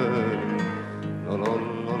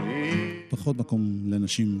 פחות מקום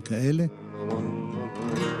לאנשים כאלה,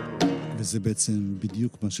 וזה בעצם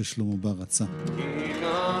בדיוק מה ששלמה בר רצה,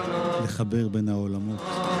 לחבר בין העולמות.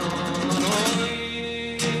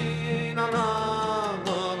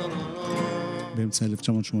 באמצע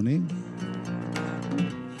 1980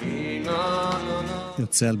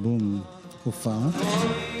 יוצא אלבום הופעה,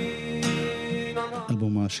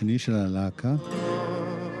 אלבום השני של הלהקה,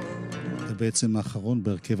 זה בעצם האחרון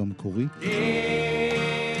בהרכב המקורי.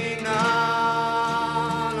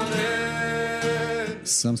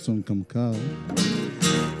 סמסון קמקר,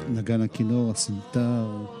 נגן הכינור,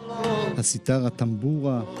 הסיטר,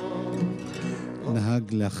 הטמבורה,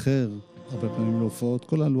 נהג לאחר הרבה פעמים להופעות.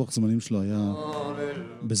 כל הלוח זמנים שלו היה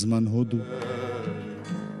בזמן הודו,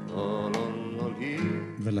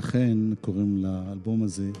 ולכן קוראים לאלבום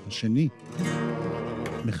הזה השני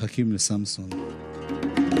מחכים לסמסון.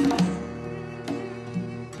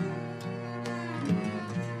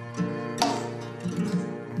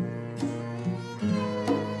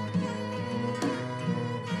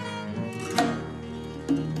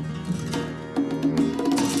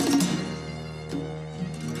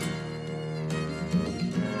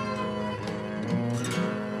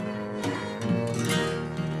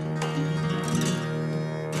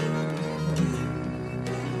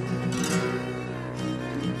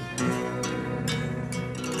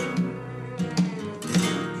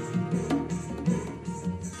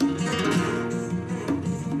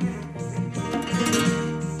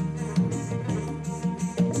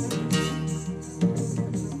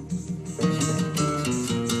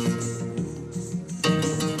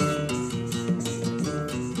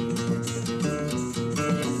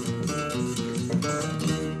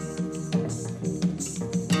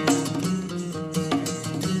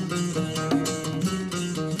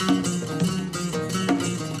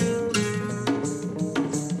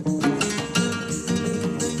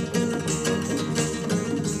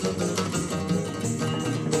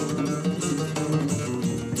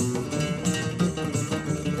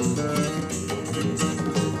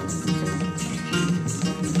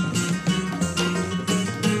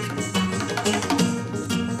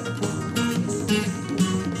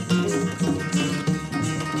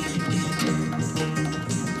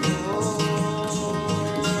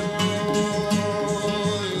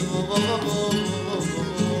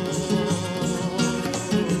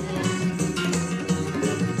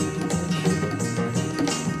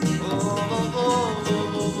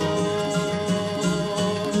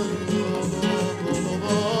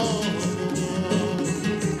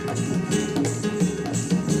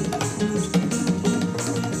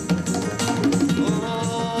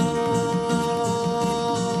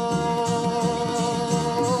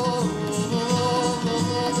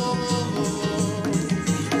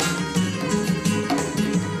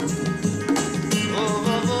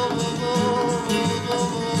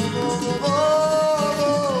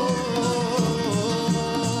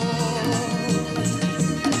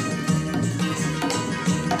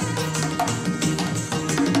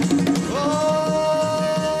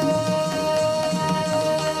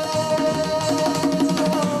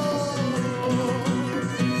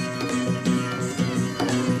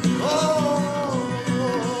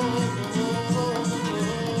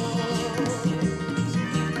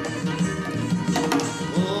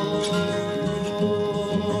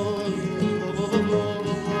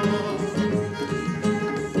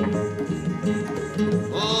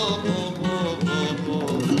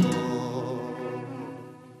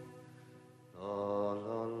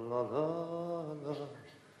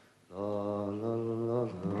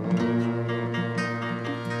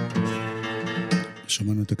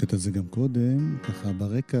 שמענו את הקטע הזה גם קודם, ככה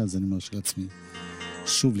ברקע, אז אני מרשה לעצמי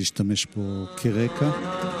שוב להשתמש פה כרקע.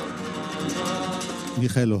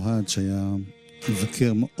 מיכאל אוהד, שהיה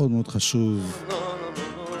מבקר מאוד מאוד חשוב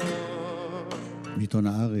בעיתון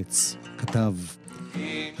הארץ, כתב: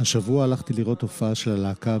 השבוע הלכתי לראות הופעה של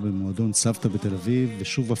הלהקה במועדון צוותא בתל אביב,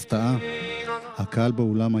 ושוב הפתעה, הקהל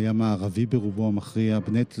באולם היה מערבי ברובו המכריע,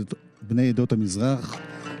 בני עדות המזרח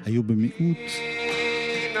היו במיעוט.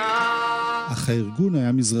 אך הארגון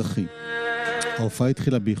היה מזרחי. ההופעה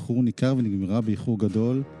התחילה באיחור ניכר ונגמרה באיחור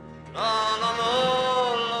גדול.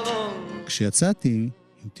 כשיצאתי,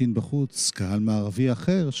 המתין בחוץ קהל מערבי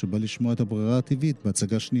אחר שבא לשמוע את הברירה הטבעית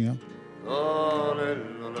בהצגה שנייה.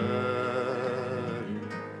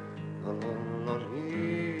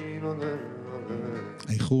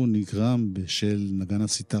 האיחור נגרם בשל נגן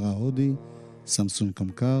הסיטרה ההודי, סמסון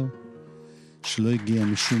קמקר, שלא הגיע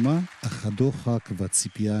משום מה, אך הדוחק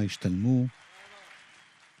והציפייה השתלמו.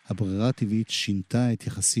 הברירה הטבעית שינתה את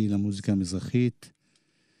יחסי למוזיקה המזרחית,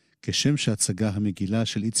 כשם שהצגה המגילה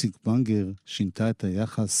של איציק בנגר שינתה את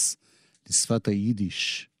היחס לשפת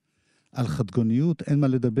היידיש. על חדגוניות אין מה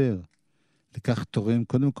לדבר. לכך תורם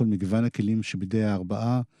קודם כל מגוון הכלים שבידי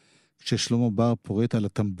הארבעה, כששלמה בר פורט על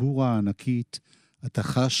הטמבורה הענקית, אתה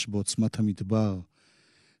חש בעוצמת המדבר.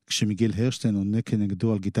 כשמיגל הרשטיין עונה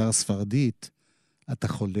כנגדו על גיטרה ספרדית, אתה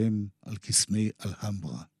חולם על קסמי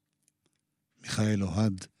אלהמברה. מיכאל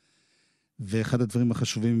אוהד. ואחד הדברים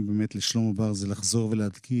החשובים באמת לשלמה בר זה לחזור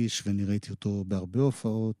ולהדגיש, ואני ראיתי אותו בהרבה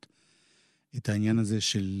הופעות, את העניין הזה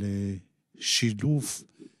של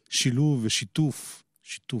שילוב ושיתוף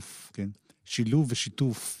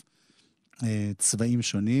צבעים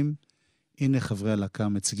שונים. הנה חברי הלהקה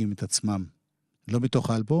מציגים את עצמם. לא מתוך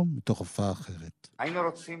האלבום, מתוך הופעה אחרת. היינו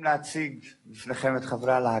רוצים להציג בפניכם את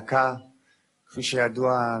חברי הלהקה, כפי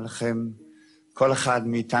שידוע לכם, כל אחד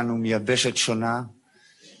מאיתנו מייבשת שונה,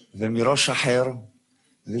 ומראש אחר,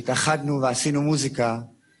 והתאחדנו ועשינו מוזיקה,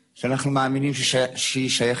 שאנחנו מאמינים שהיא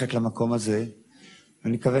שייכת למקום הזה,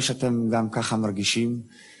 ואני מקווה שאתם גם ככה מרגישים.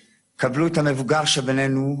 קבלו את המבוגר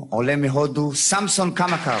שבינינו, עולה מהודו, סמסון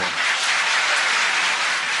קמקר.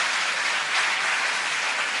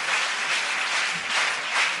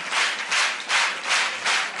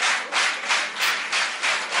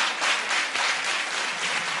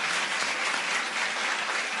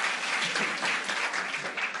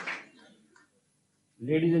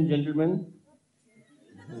 Ladies and gentlemen,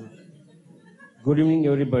 good evening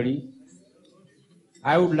everybody.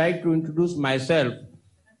 I would like to introduce myself.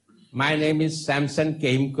 My name is Samson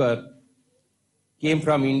Kehimkar. Came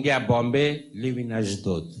from India, Bombay, live in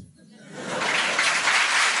Ashdod.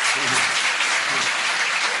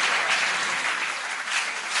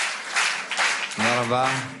 תודה רבה.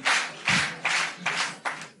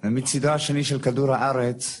 ומצידו השני של כדור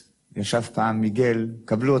הארץ ישב פעם מיגל,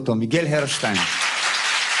 קבלו אותו, מיגל הרשטיין.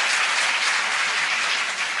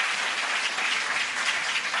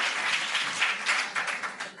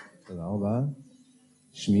 תודה רבה.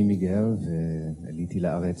 שמי מיגל ועליתי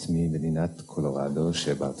לארץ ממדינת קולורדו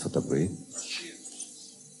שבארצות הברית.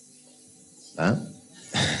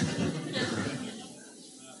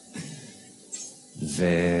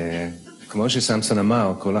 וכמו שסמסון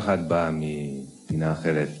אמר, כל אחד בא מפינה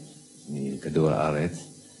אחרת מכדור הארץ,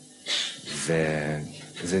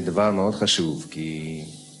 וזה דבר מאוד חשוב, כי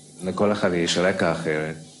לכל אחד יש רקע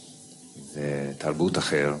אחרת ותרבות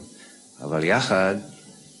אחר, אבל יחד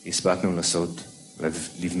הספקנו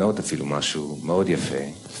לבנות אפילו משהו מאוד יפה,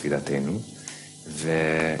 לפי דעתנו,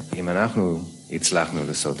 ואם אנחנו הצלחנו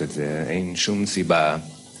לעשות את זה, אין שום סיבה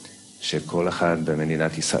שכל אחד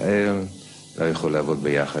במדינת ישראל לא יכול לעבוד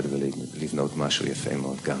ביחד ולבנות משהו יפה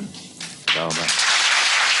מאוד גם. תודה רבה.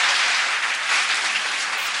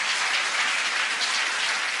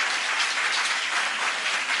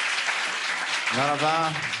 תודה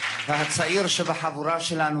רבה. והצעיר שבחבורה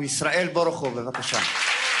שלנו, ישראל בורחו, בבקשה.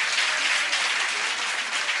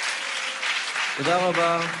 תודה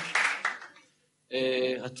רבה.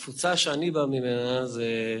 התפוצה שאני בא ממנה זה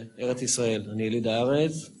ארץ ישראל. אני יליד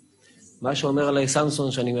הארץ. מה שאומר עליי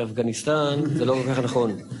סמסון שאני מאפגניסטן, זה לא כל כך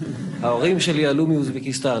נכון. ההורים שלי עלו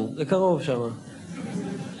מאוזבקיסטן, זה קרוב שם.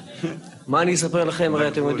 מה אני אספר לכם? הרי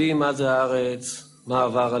אתם יודעים מה זה הארץ, מה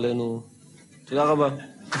עבר עלינו. תודה רבה.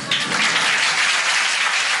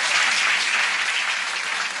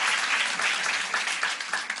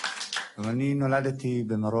 אני נולדתי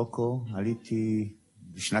במרוקו, עליתי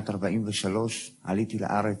בשנת 43, עליתי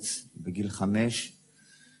לארץ בגיל 5,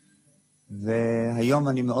 והיום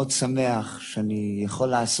אני מאוד שמח שאני יכול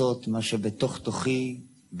לעשות מה שבתוך תוכי,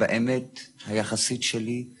 באמת היחסית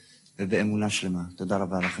שלי ובאמונה שלמה. תודה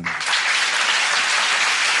רבה לכם.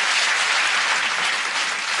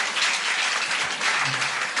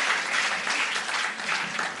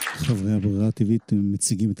 חברי הברירה הטבעית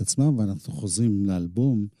מציגים את עצמם, ואנחנו חוזרים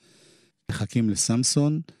לאלבום, מחכים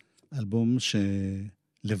לסמסון, אלבום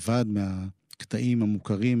שלבד מהקטעים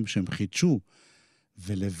המוכרים שהם חידשו,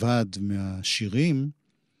 ולבד מהשירים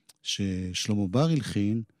ששלמה בר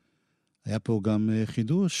הלחין, היה פה גם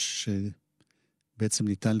חידוש שבעצם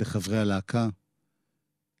ניתן לחברי הלהקה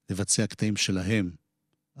לבצע קטעים שלהם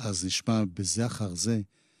אז נשמע בזה אחר זה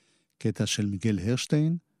קטע של מיגל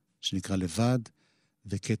הרשטיין, שנקרא לבד,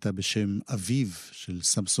 וקטע בשם אביו של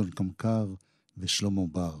סמסון קמקר ושלמה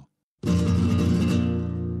בר.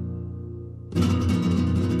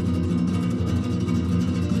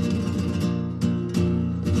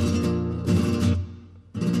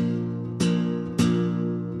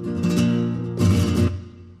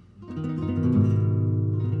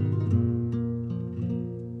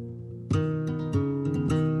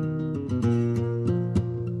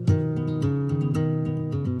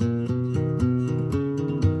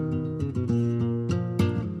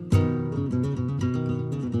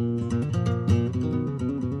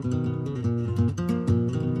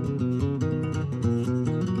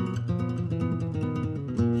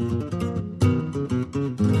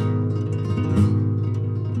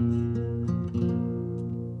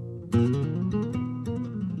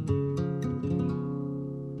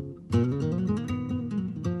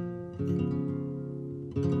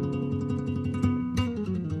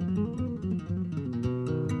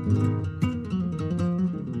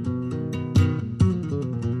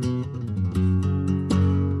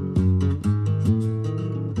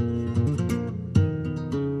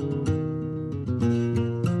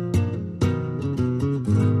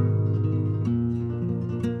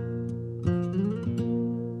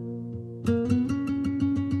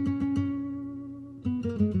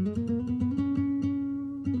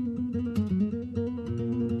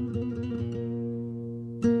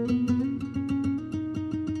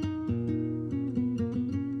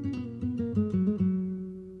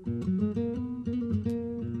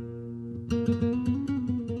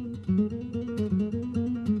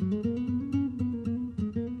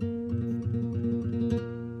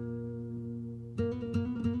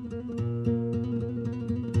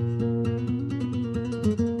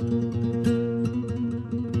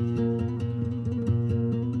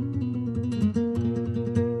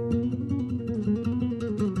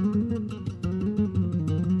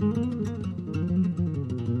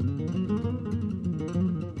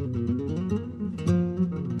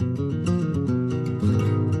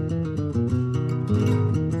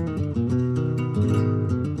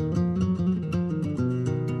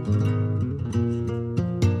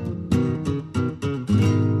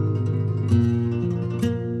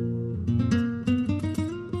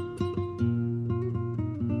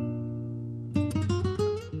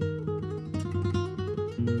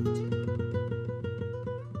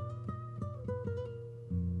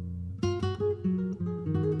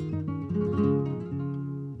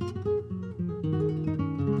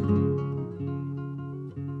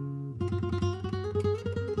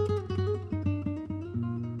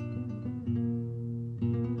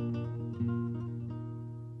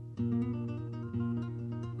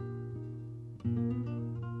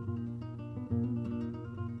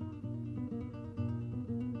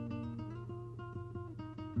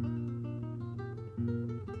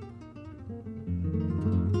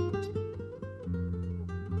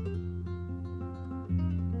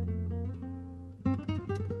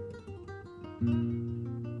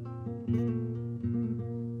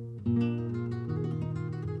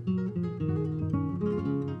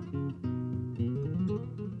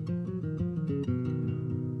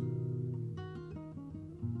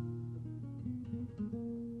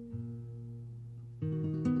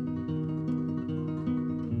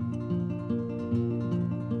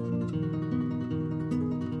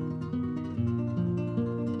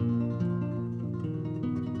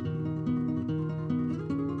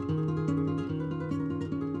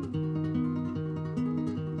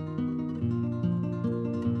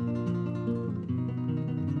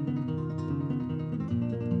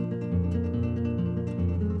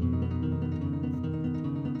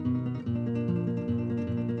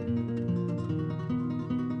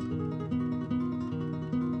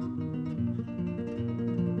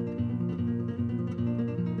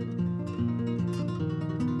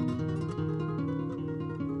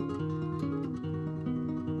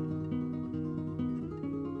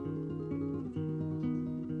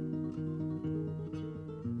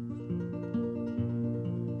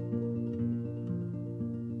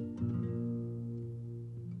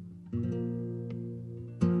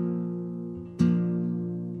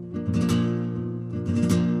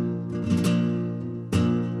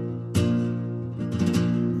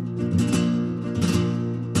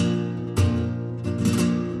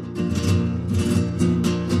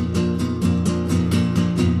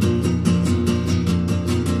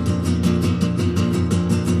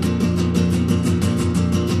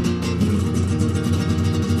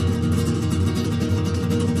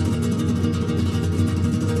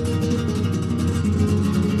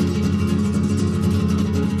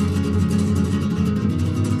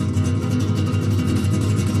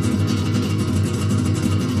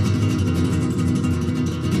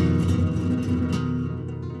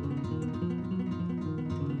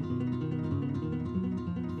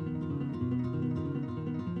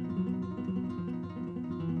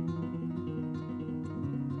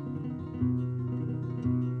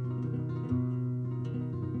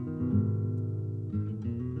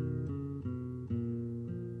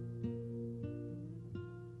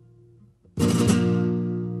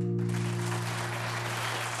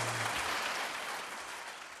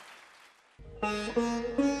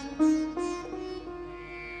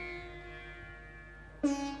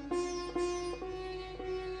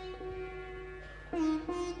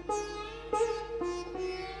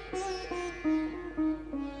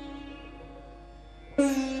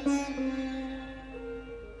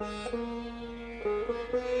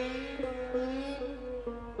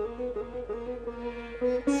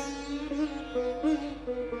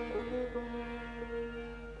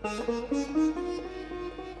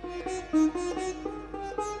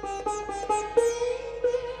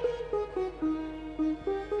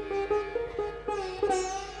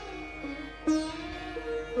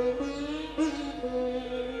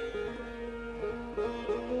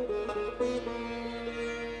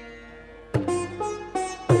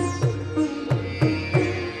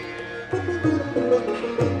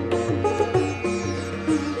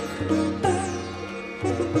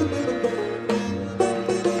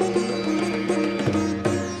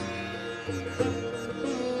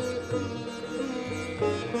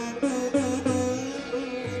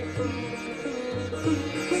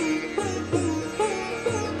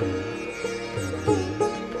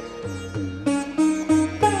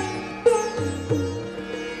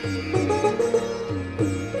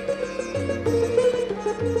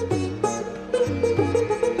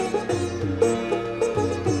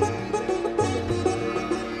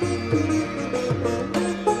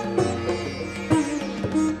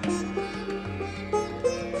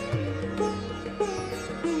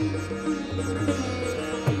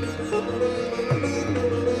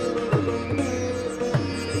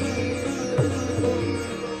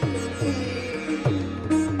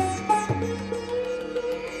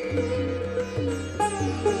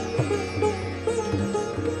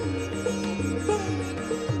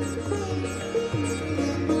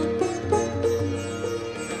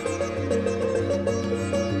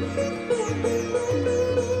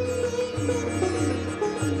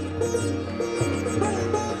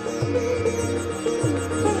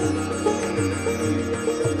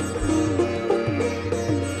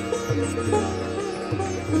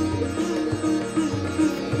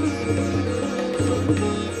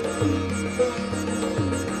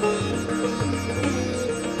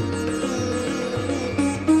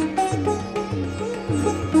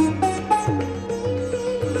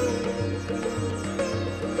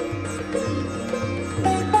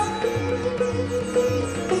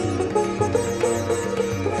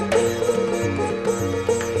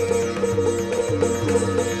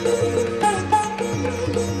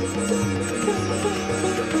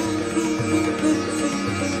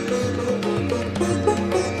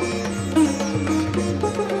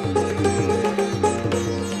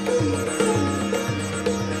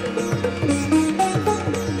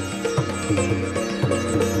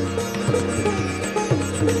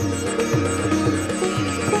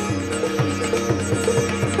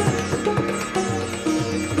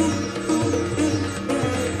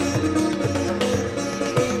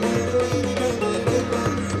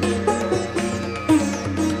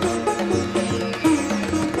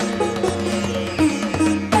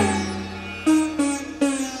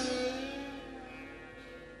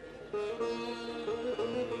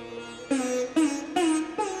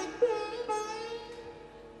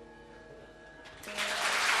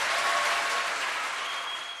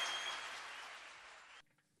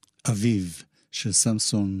 אביב של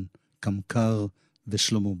סמסון קמקר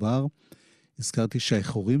ושלמה בר. הזכרתי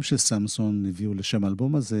שהאיחורים של סמסון הביאו לשם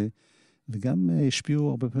האלבום הזה, וגם השפיעו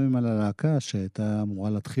הרבה פעמים על הלהקה שהייתה אמורה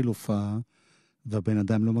להתחיל הופעה והבן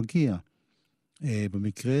אדם לא מגיע.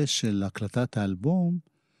 במקרה של הקלטת האלבום,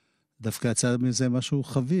 דווקא יצא מזה משהו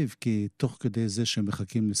חביב, כי תוך כדי זה שהם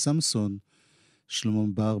מחכים לסמסון, שלמה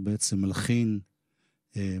בר בעצם מלחין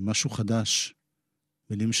משהו חדש,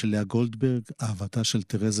 מילים של לאה גולדברג, אהבתה של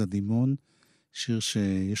תרזה דימון, שיר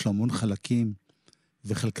שיש לו המון חלקים,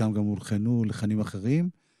 וחלקם גם הולחנו לחנים אחרים,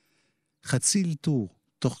 חצי אלתור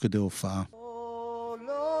תוך כדי הופעה.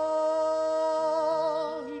 לא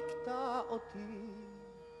הקטע אותי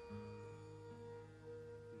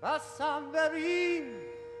בסמברים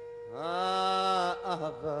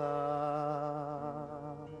האהבה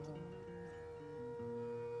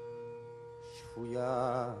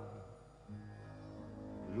שפויה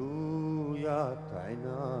לוית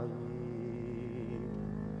עיניים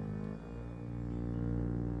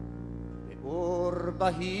באור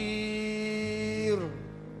בהיר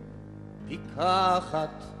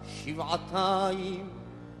לקחת שבעתיים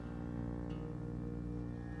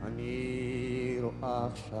אני רואה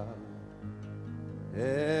עכשיו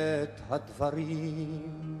את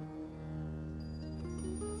הדברים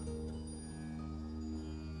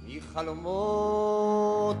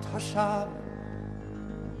מחלומות השווא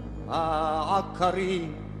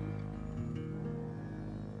העקרים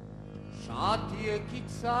שעת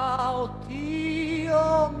יקיצה אותי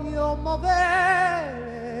יום יום עוברת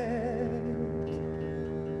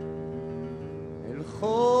אל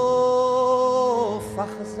חוף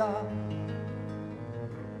אכזר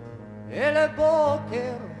אל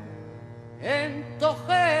בוקר אין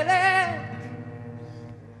תוחלת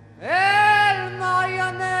אל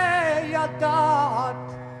מעייני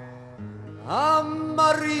ידעת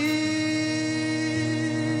המרים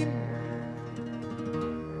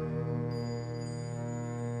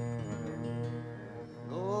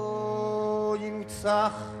לא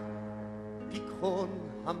ינצח פיקחון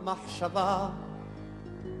המחשבה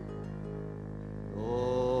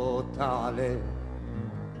לא תעלה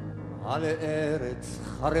על ארץ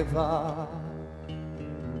חרבה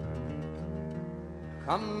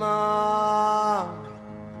כמה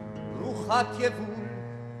רוחת יבול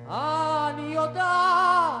אני יודעת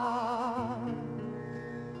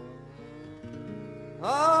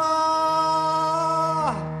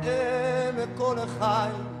אם כל אחד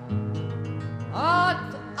אליי,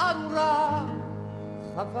 את ארורה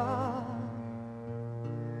חווה,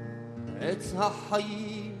 עץ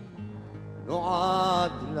החיים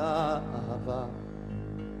נועד לאהבה,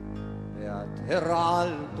 ואת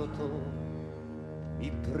הרעלת אותו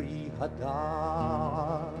מפרי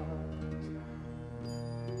הדעת.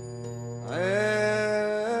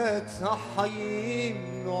 עץ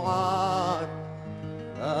החיים נועד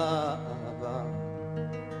לאהבה,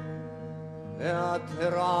 ואת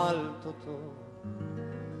הרעלת אותו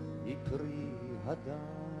מפרי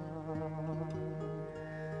הדעת.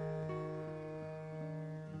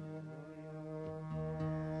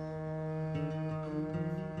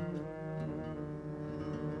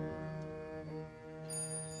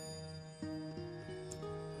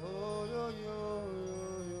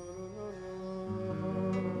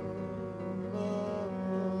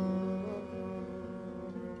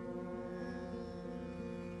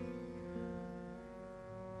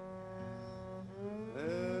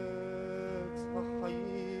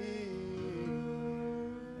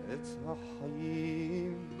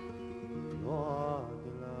 החיים נועד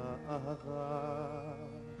לאהבה,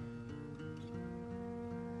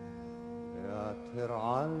 ואת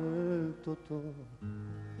הרעלת אותו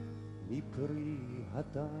מפרי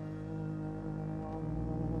הדעת.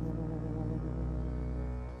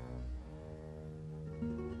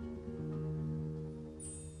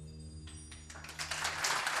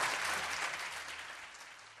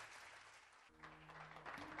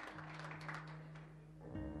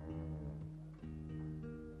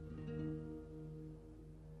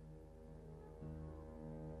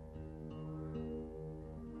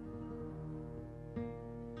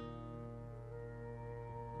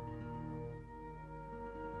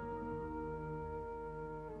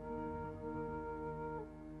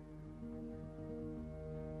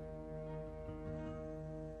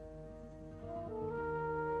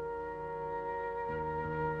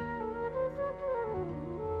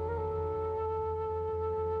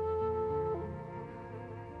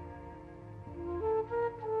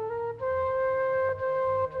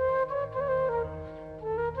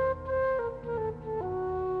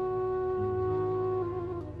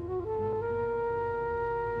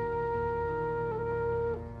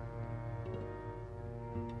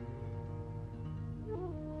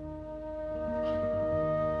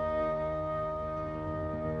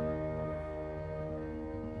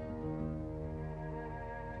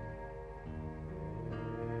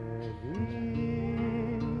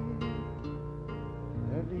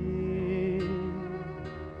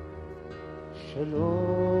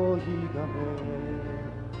 שלא ייגמר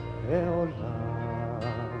לעולם,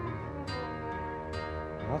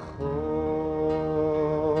 החול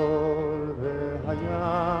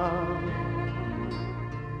והים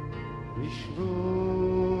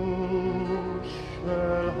בשרוש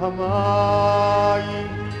של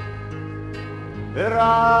המים,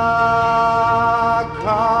 ורק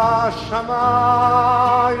השמיים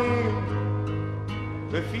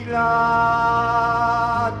תפילת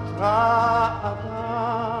האדם,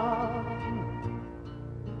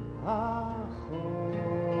 החול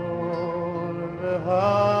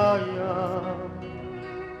והים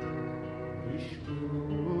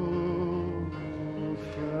בשרוש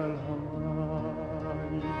של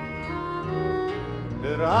המים,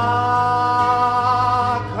 ורק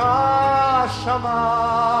השמיים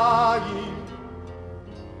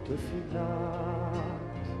תפילת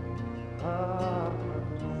האדם.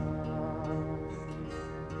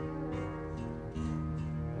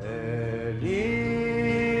 אלי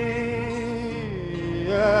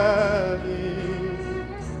אלי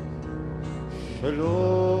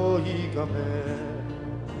שלא ייגמר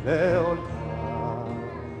לעולם,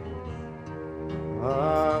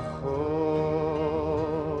 החול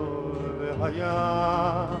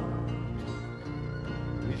והים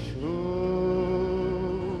בשרוש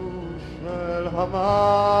של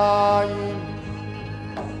המים,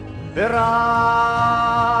 ורק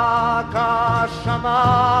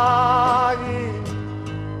השמיים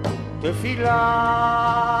תפילת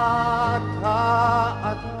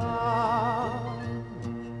האדם,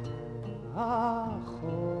 החול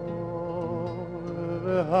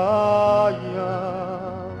והים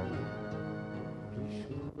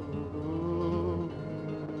בשרוש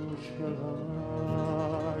של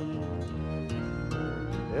המים,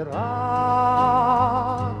 ורק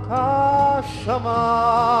השמיים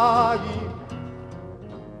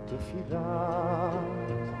תפילת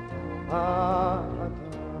האדם.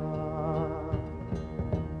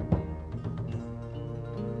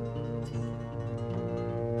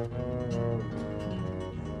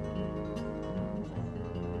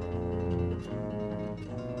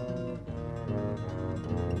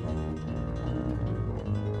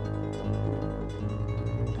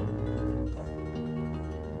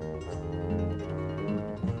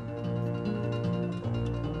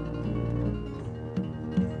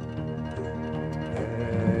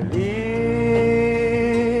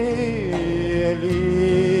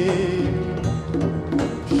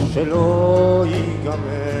 שלא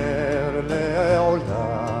ייגמר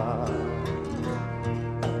לעולם,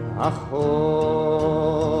 החול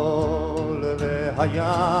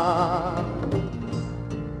והים,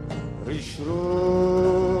 רשרוש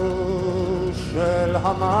של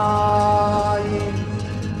המים,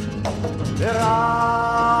 ורק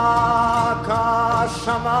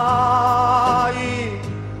השמיים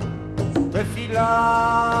תפילת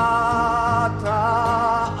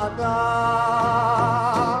האדם,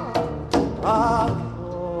 החול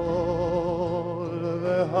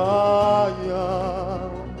והים,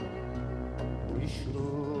 רשרוש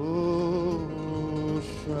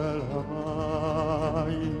של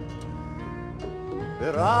המים,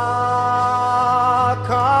 ורק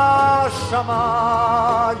השמיים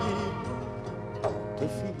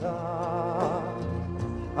תפילת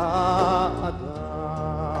האדם,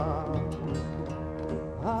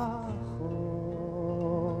 החול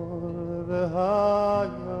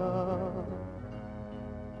והים,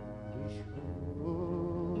 רשרוש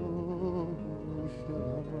של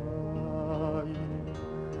המים,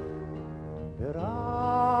 ורק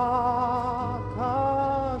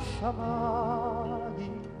השמיים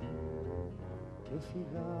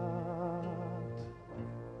תפילת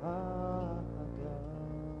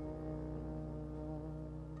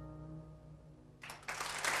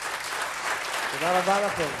תודה רבה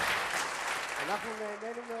לכם. אנחנו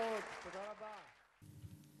נהנינו מאוד. תודה רבה.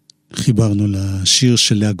 חיברנו לשיר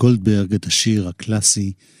של לאה גולדברג את השיר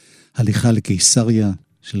הקלאסי הליכה לקיסריה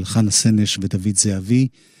של חנה סנש ודוד זהבי,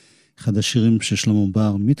 אחד השירים ששלמה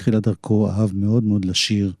בר מתחילת דרכו אהב מאוד מאוד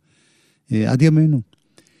לשיר עד ימינו.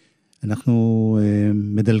 אנחנו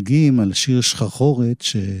מדלגים על שיר שחרחורת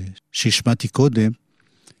שהשמעתי קודם.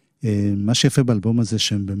 מה שיפה באלבום הזה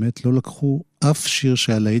שהם באמת לא לקחו אף שיר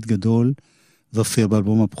שהיה להיט גדול והופיע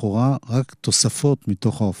באלבום הבכורה, רק תוספות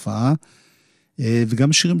מתוך ההופעה,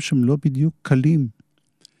 וגם שירים שהם לא בדיוק קלים.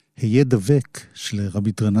 היה דבק של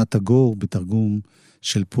רבי רנת הגור בתרגום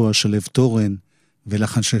של פוע שלב תורן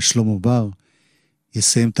ולחן של שלמה בר,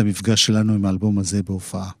 יסיים את המפגש שלנו עם האלבום הזה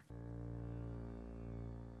בהופעה.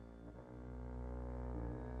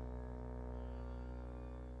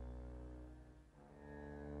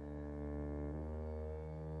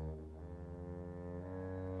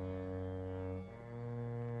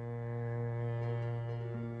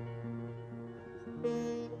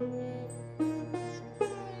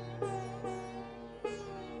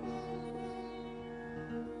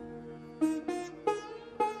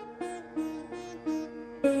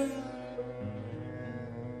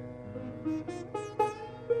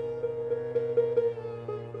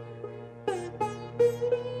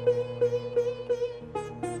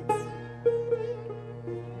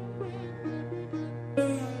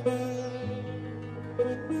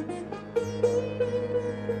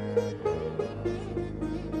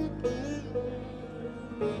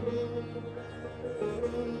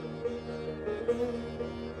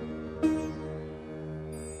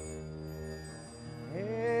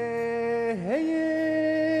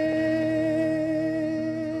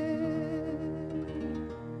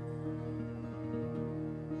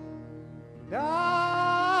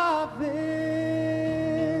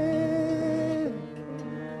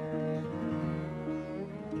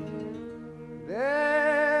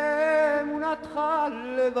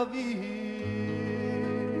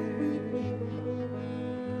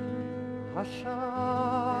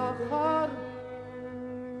 השחר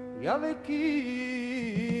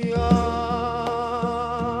יבקיע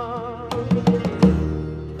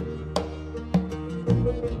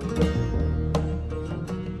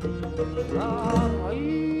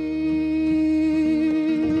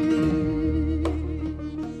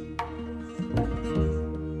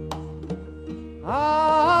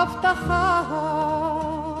ההבטחה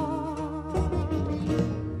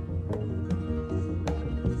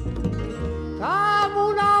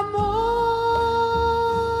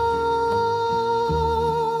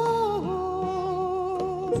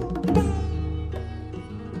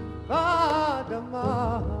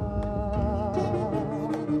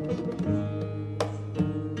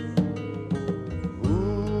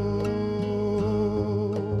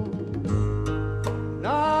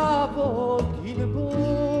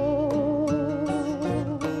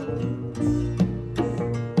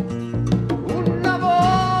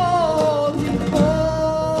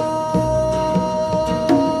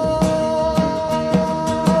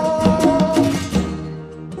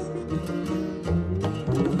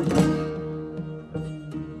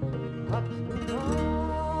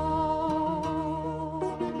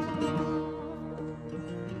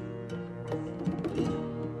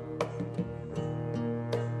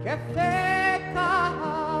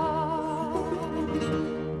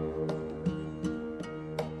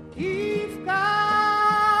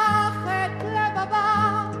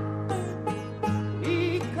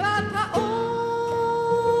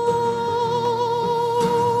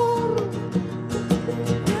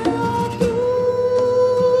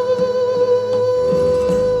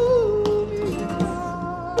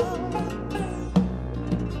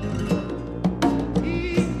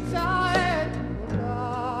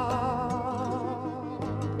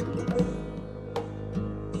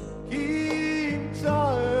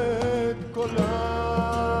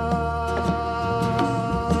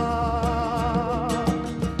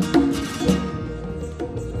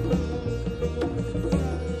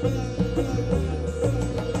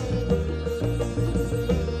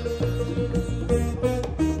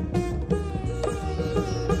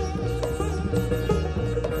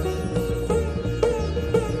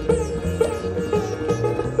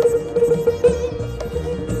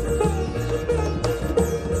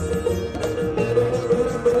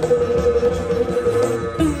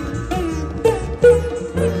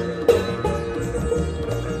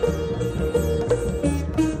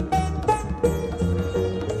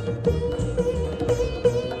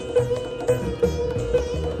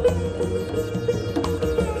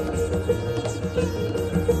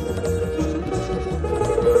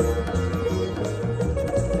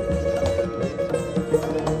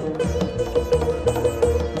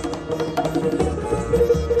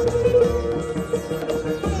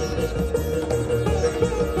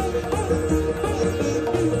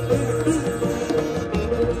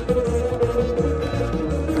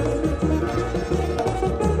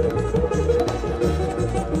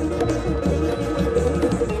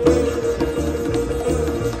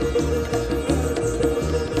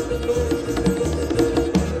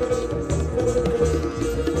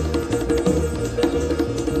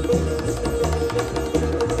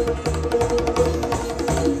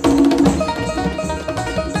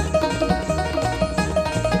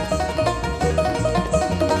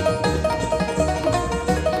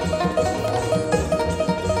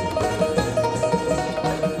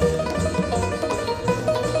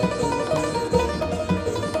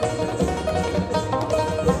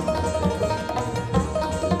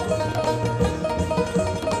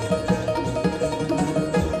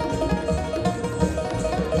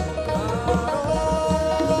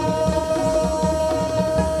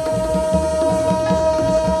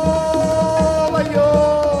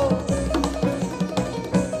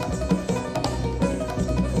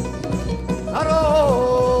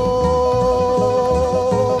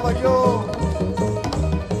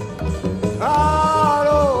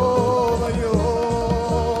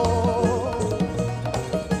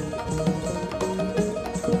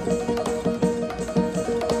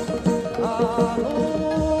טוב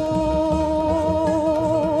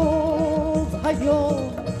היום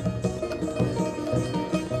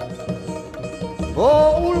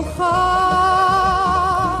בואו לך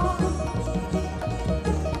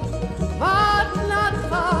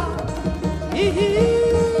מתנתך יהי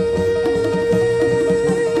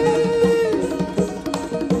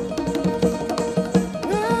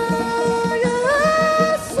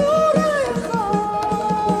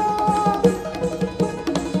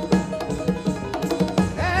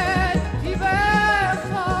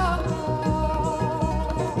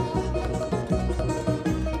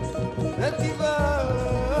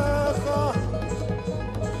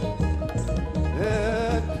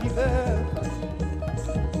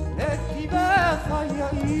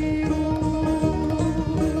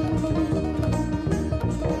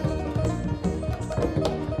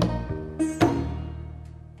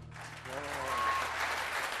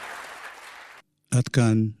עד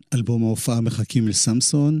כאן אלבום ההופעה מחכים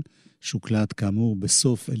לסמסון, שהוקלט כאמור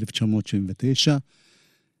בסוף 1979.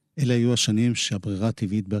 אלה היו השנים שהברירה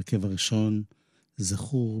הטבעית בהרכב הראשון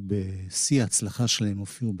זכו בשיא ההצלחה שלהם,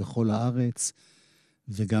 הופיעו בכל הארץ,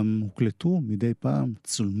 וגם הוקלטו מדי פעם,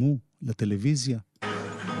 צולמו לטלוויזיה.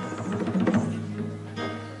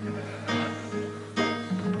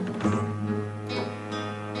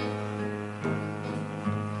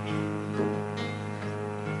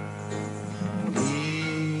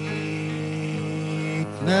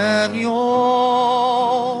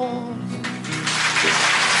 נניון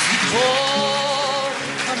ציפור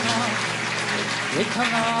קטנה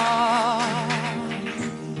וקטנה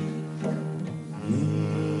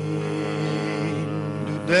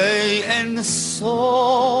נדודי אין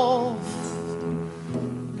סוף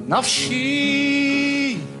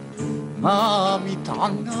נפשי מה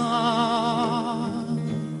מתענה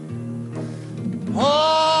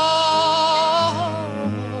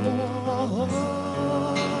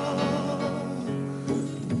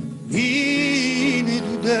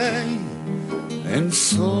אין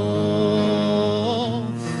סוף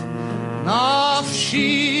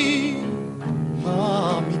נפשי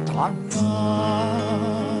המתענה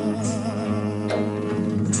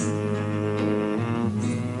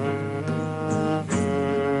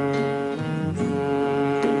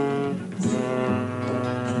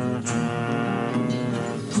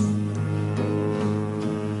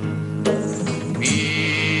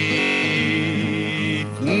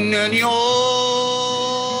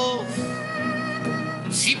מתנניוף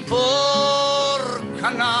ציפור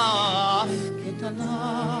כנף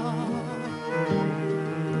קטנה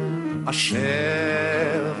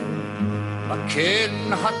אשר בקן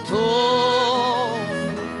הטוב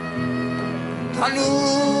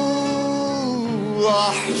תנוח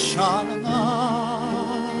שנה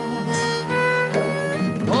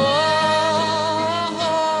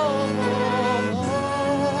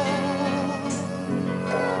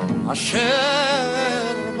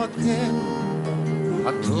אשר בקן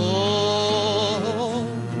הטוב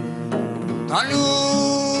תנוח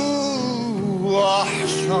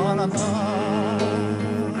שנה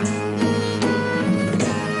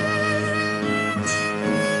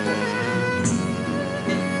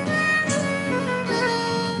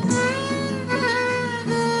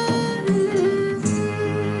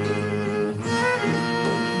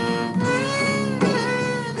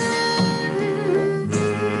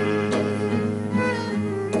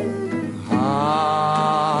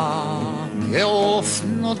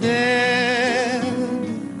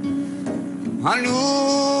הנוד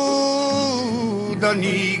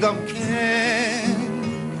אני גם כן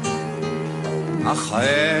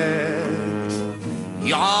החטא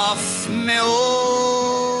יעף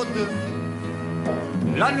מאוד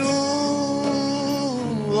לנוח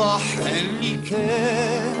אין לי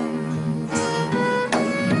כן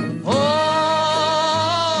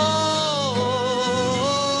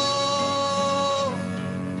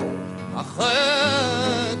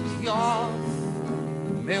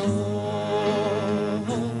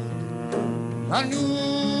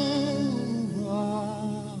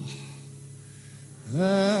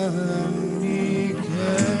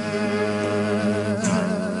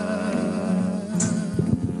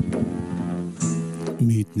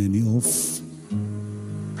מתנניוף.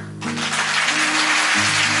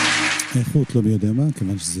 איכות לא מי יודע מה,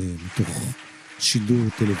 כיוון שזה מתוך שידור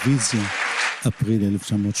טלוויזיה, אפריל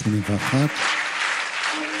 1981.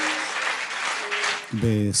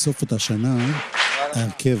 בסוף אותה שנה,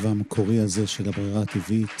 ההרכב המקורי הזה של הברירה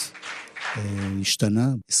הטבעית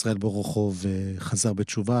השתנה. ישראל בורוכוב חזר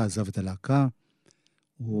בתשובה, עזב את הלהקה.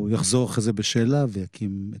 הוא יחזור אחרי זה בשאלה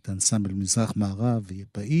ויקים את האנסמבל מזרח מערב ויהיה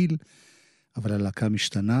פעיל, אבל הלהקה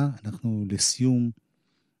משתנה. אנחנו לסיום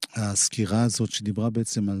הסקירה הזאת שדיברה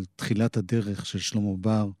בעצם על תחילת הדרך של שלמה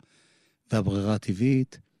בר והברירה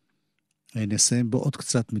הטבעית, נסיים בעוד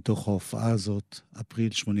קצת מתוך ההופעה הזאת,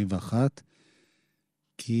 אפריל 81,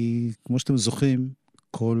 כי כמו שאתם זוכרים,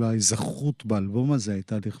 כל ההיזכרות באלבום הזה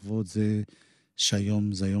הייתה לכבוד זה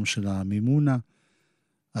שהיום זה היום של המימונה,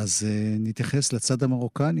 אז נתייחס לצד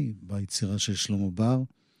המרוקני ביצירה של שלמה בר.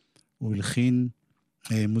 הוא הלחין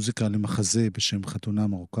מוזיקה למחזה בשם חתונה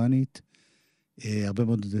מרוקנית. הרבה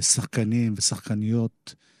מאוד שחקנים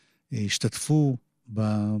ושחקניות השתתפו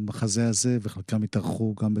במחזה הזה, וחלקם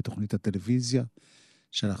התארחו גם בתוכנית הטלוויזיה,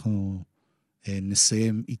 שאנחנו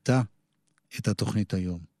נסיים איתה את התוכנית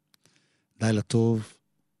היום. לילה טוב,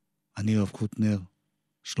 אני יואב קוטנר.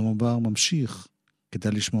 שלמה בר ממשיך,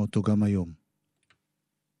 כדאי לשמוע אותו גם היום.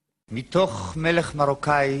 מתוך מלך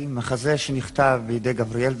מרוקאי, מחזה שנכתב בידי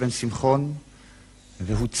גבריאל בן שמחון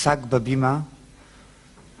והוצג בבימה,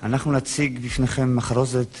 אנחנו נציג בפניכם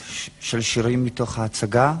מחרוזת של שירים מתוך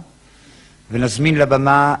ההצגה, ונזמין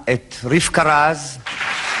לבמה את רבקה רז,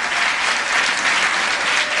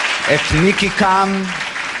 את מיקי קם,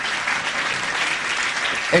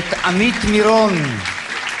 את עמית מירון,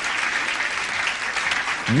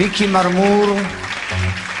 מיקי מרמור,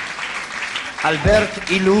 אלברט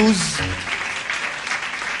אילוז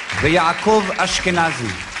ויעקב אשכנזי.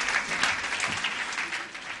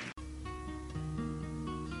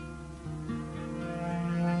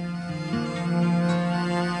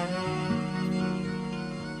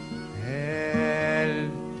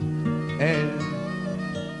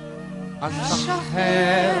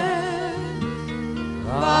 השחר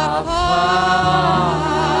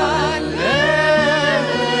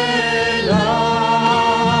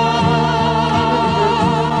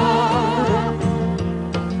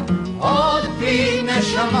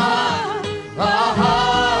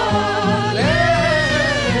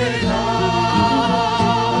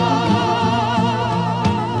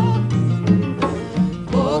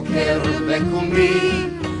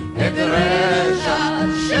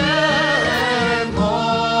Yeah.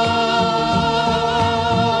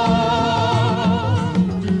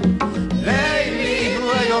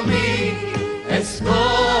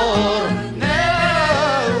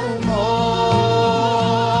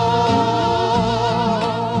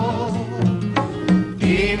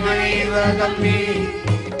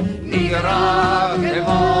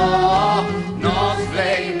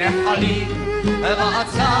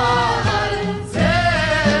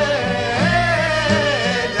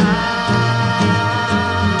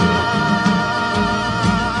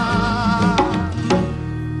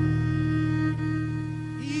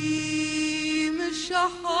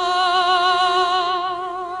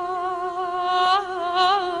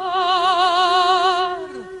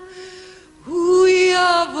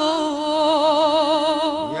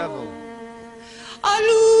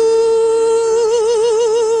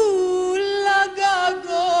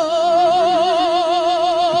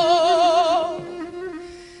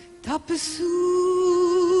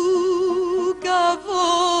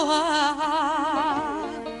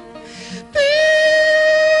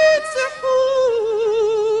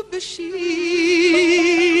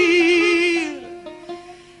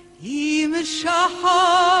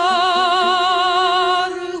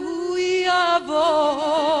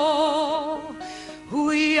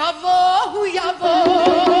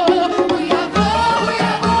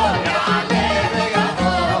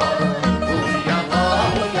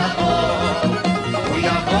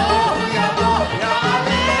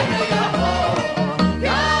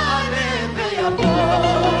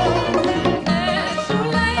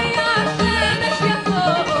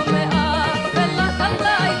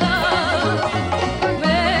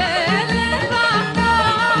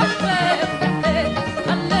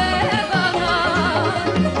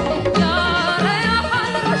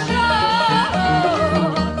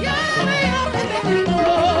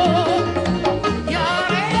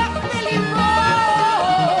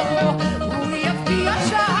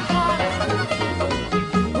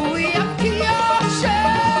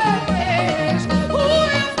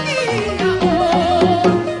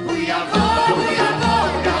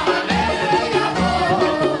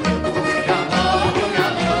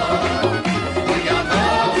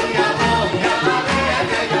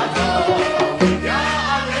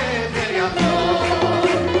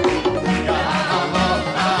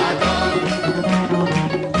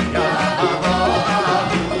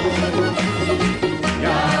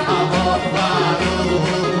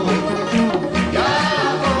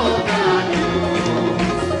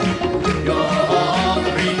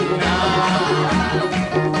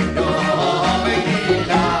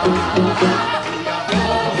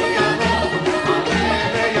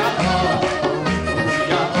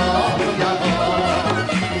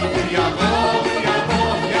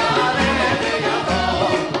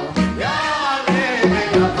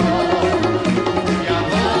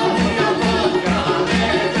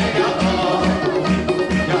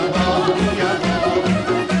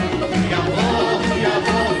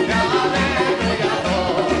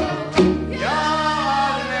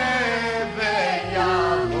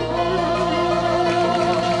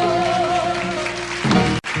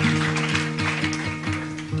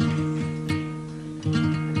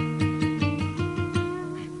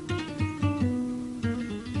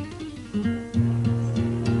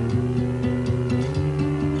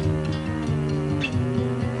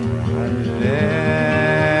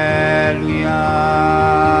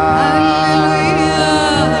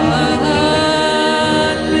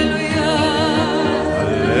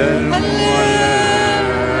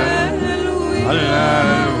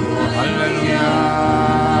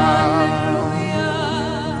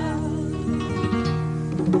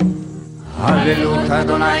 הללו את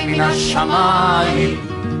אדוני מן השמיים,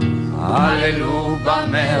 הללו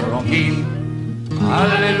במרומים,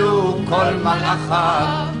 הללו כל מלאכיו,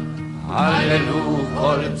 הללו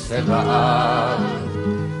כל צבאיו,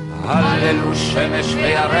 הללו שמש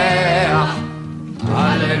וירח,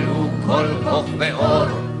 הללו כל כוך ואור,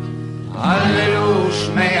 הללו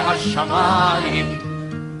שמי השמיים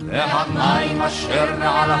והמים אשר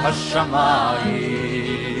מעל השמיים.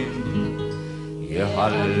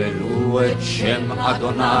 יהללו את שם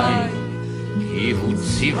אדוני כי הוא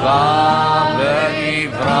ציווה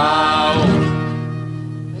ונבראו.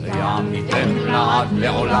 ויעמידם לעד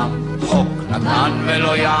לעולם, חוק נתן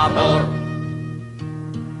ולא יעבור.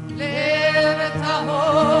 לב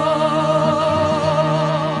טהור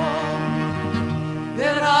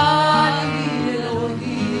ברא לי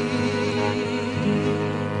אלוהים,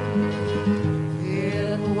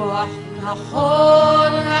 ורוח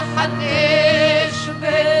נכון מחדש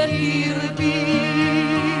בקרבי.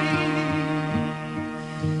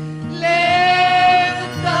 לב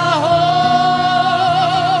טהור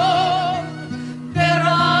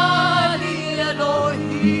ברא לי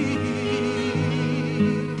אלוהים,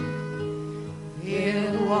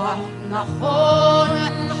 ורוח נכון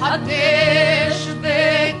מחדש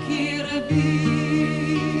בקרבי.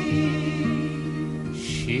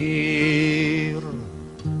 שיר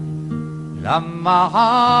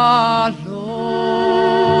למעלות.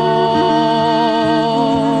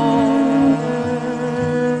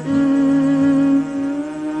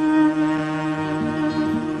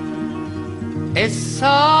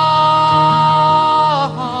 אשא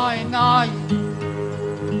עיניי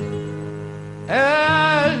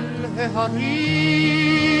אל ההרים,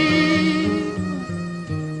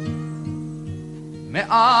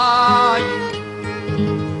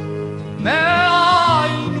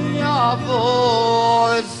 מאין יבוא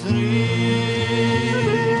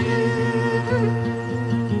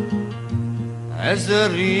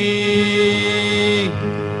עזרי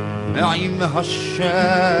מעם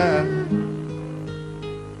השם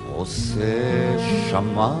עושה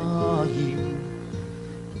שמיים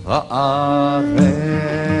וארץ.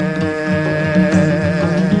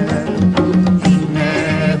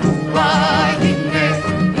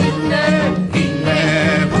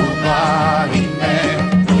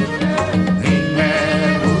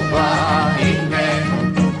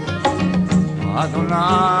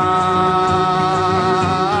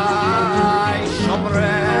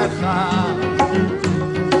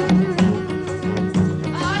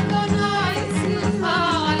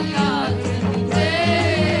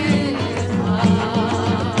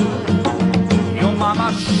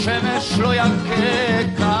 השמש לא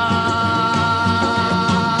ינקקה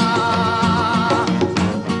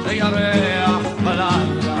וירח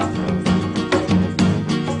בלילה.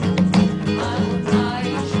 אדוני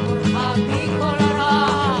ישמורך מכל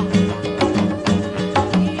רע,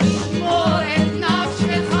 ישמור את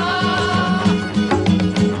נפשך.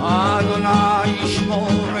 אדוני ישמור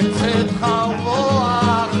את צאתך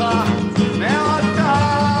ובואך מעתה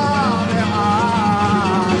ועד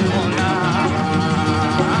עולם.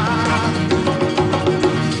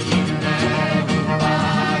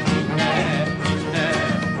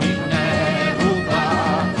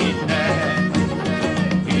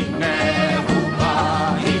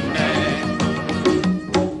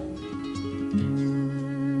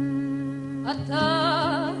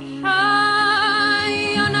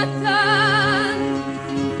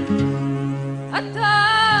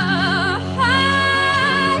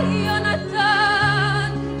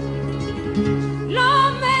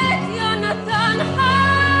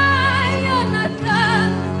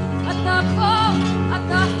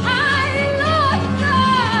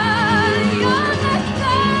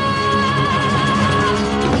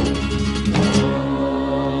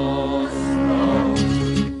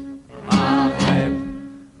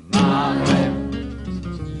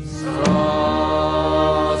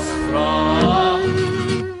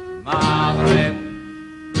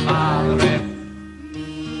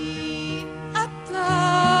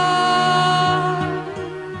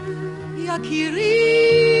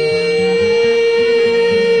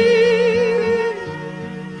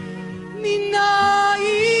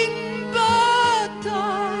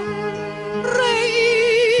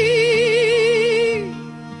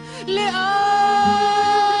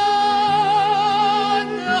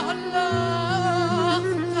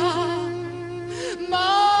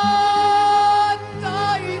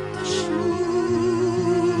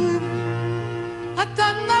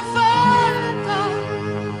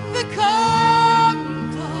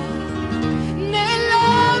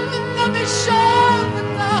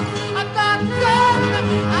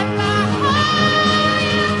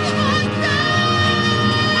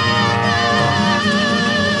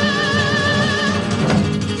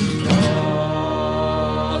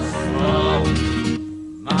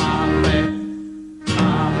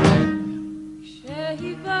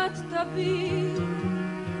 תביט,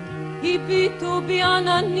 הביטו בי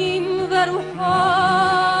עננים ורוחות,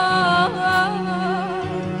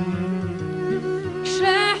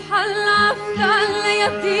 כשחלפת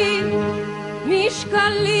לידי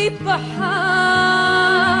משקלי פחת,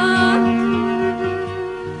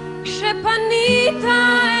 כשפנית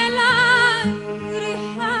אליי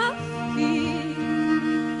ריחפתי,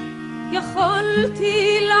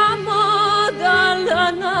 יכולתי לעמוד על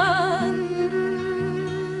ענן,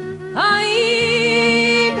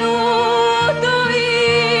 היינו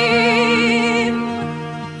דועים,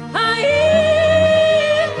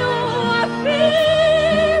 היינו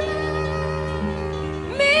עפים,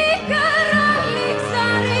 מי קרא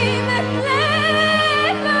לגזרים את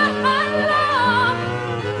לב החלום,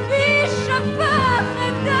 ושפך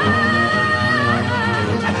את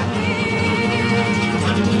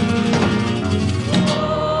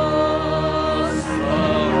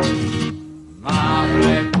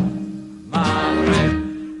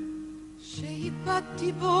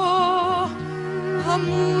שאיבדתי בו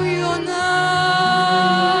המוי עוניי,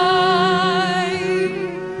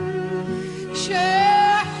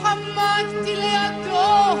 כשחמקתי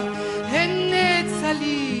לידו הנצא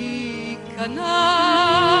לי קנה,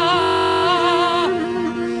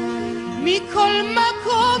 מכל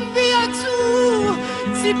מקום ויצאו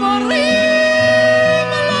ציפורים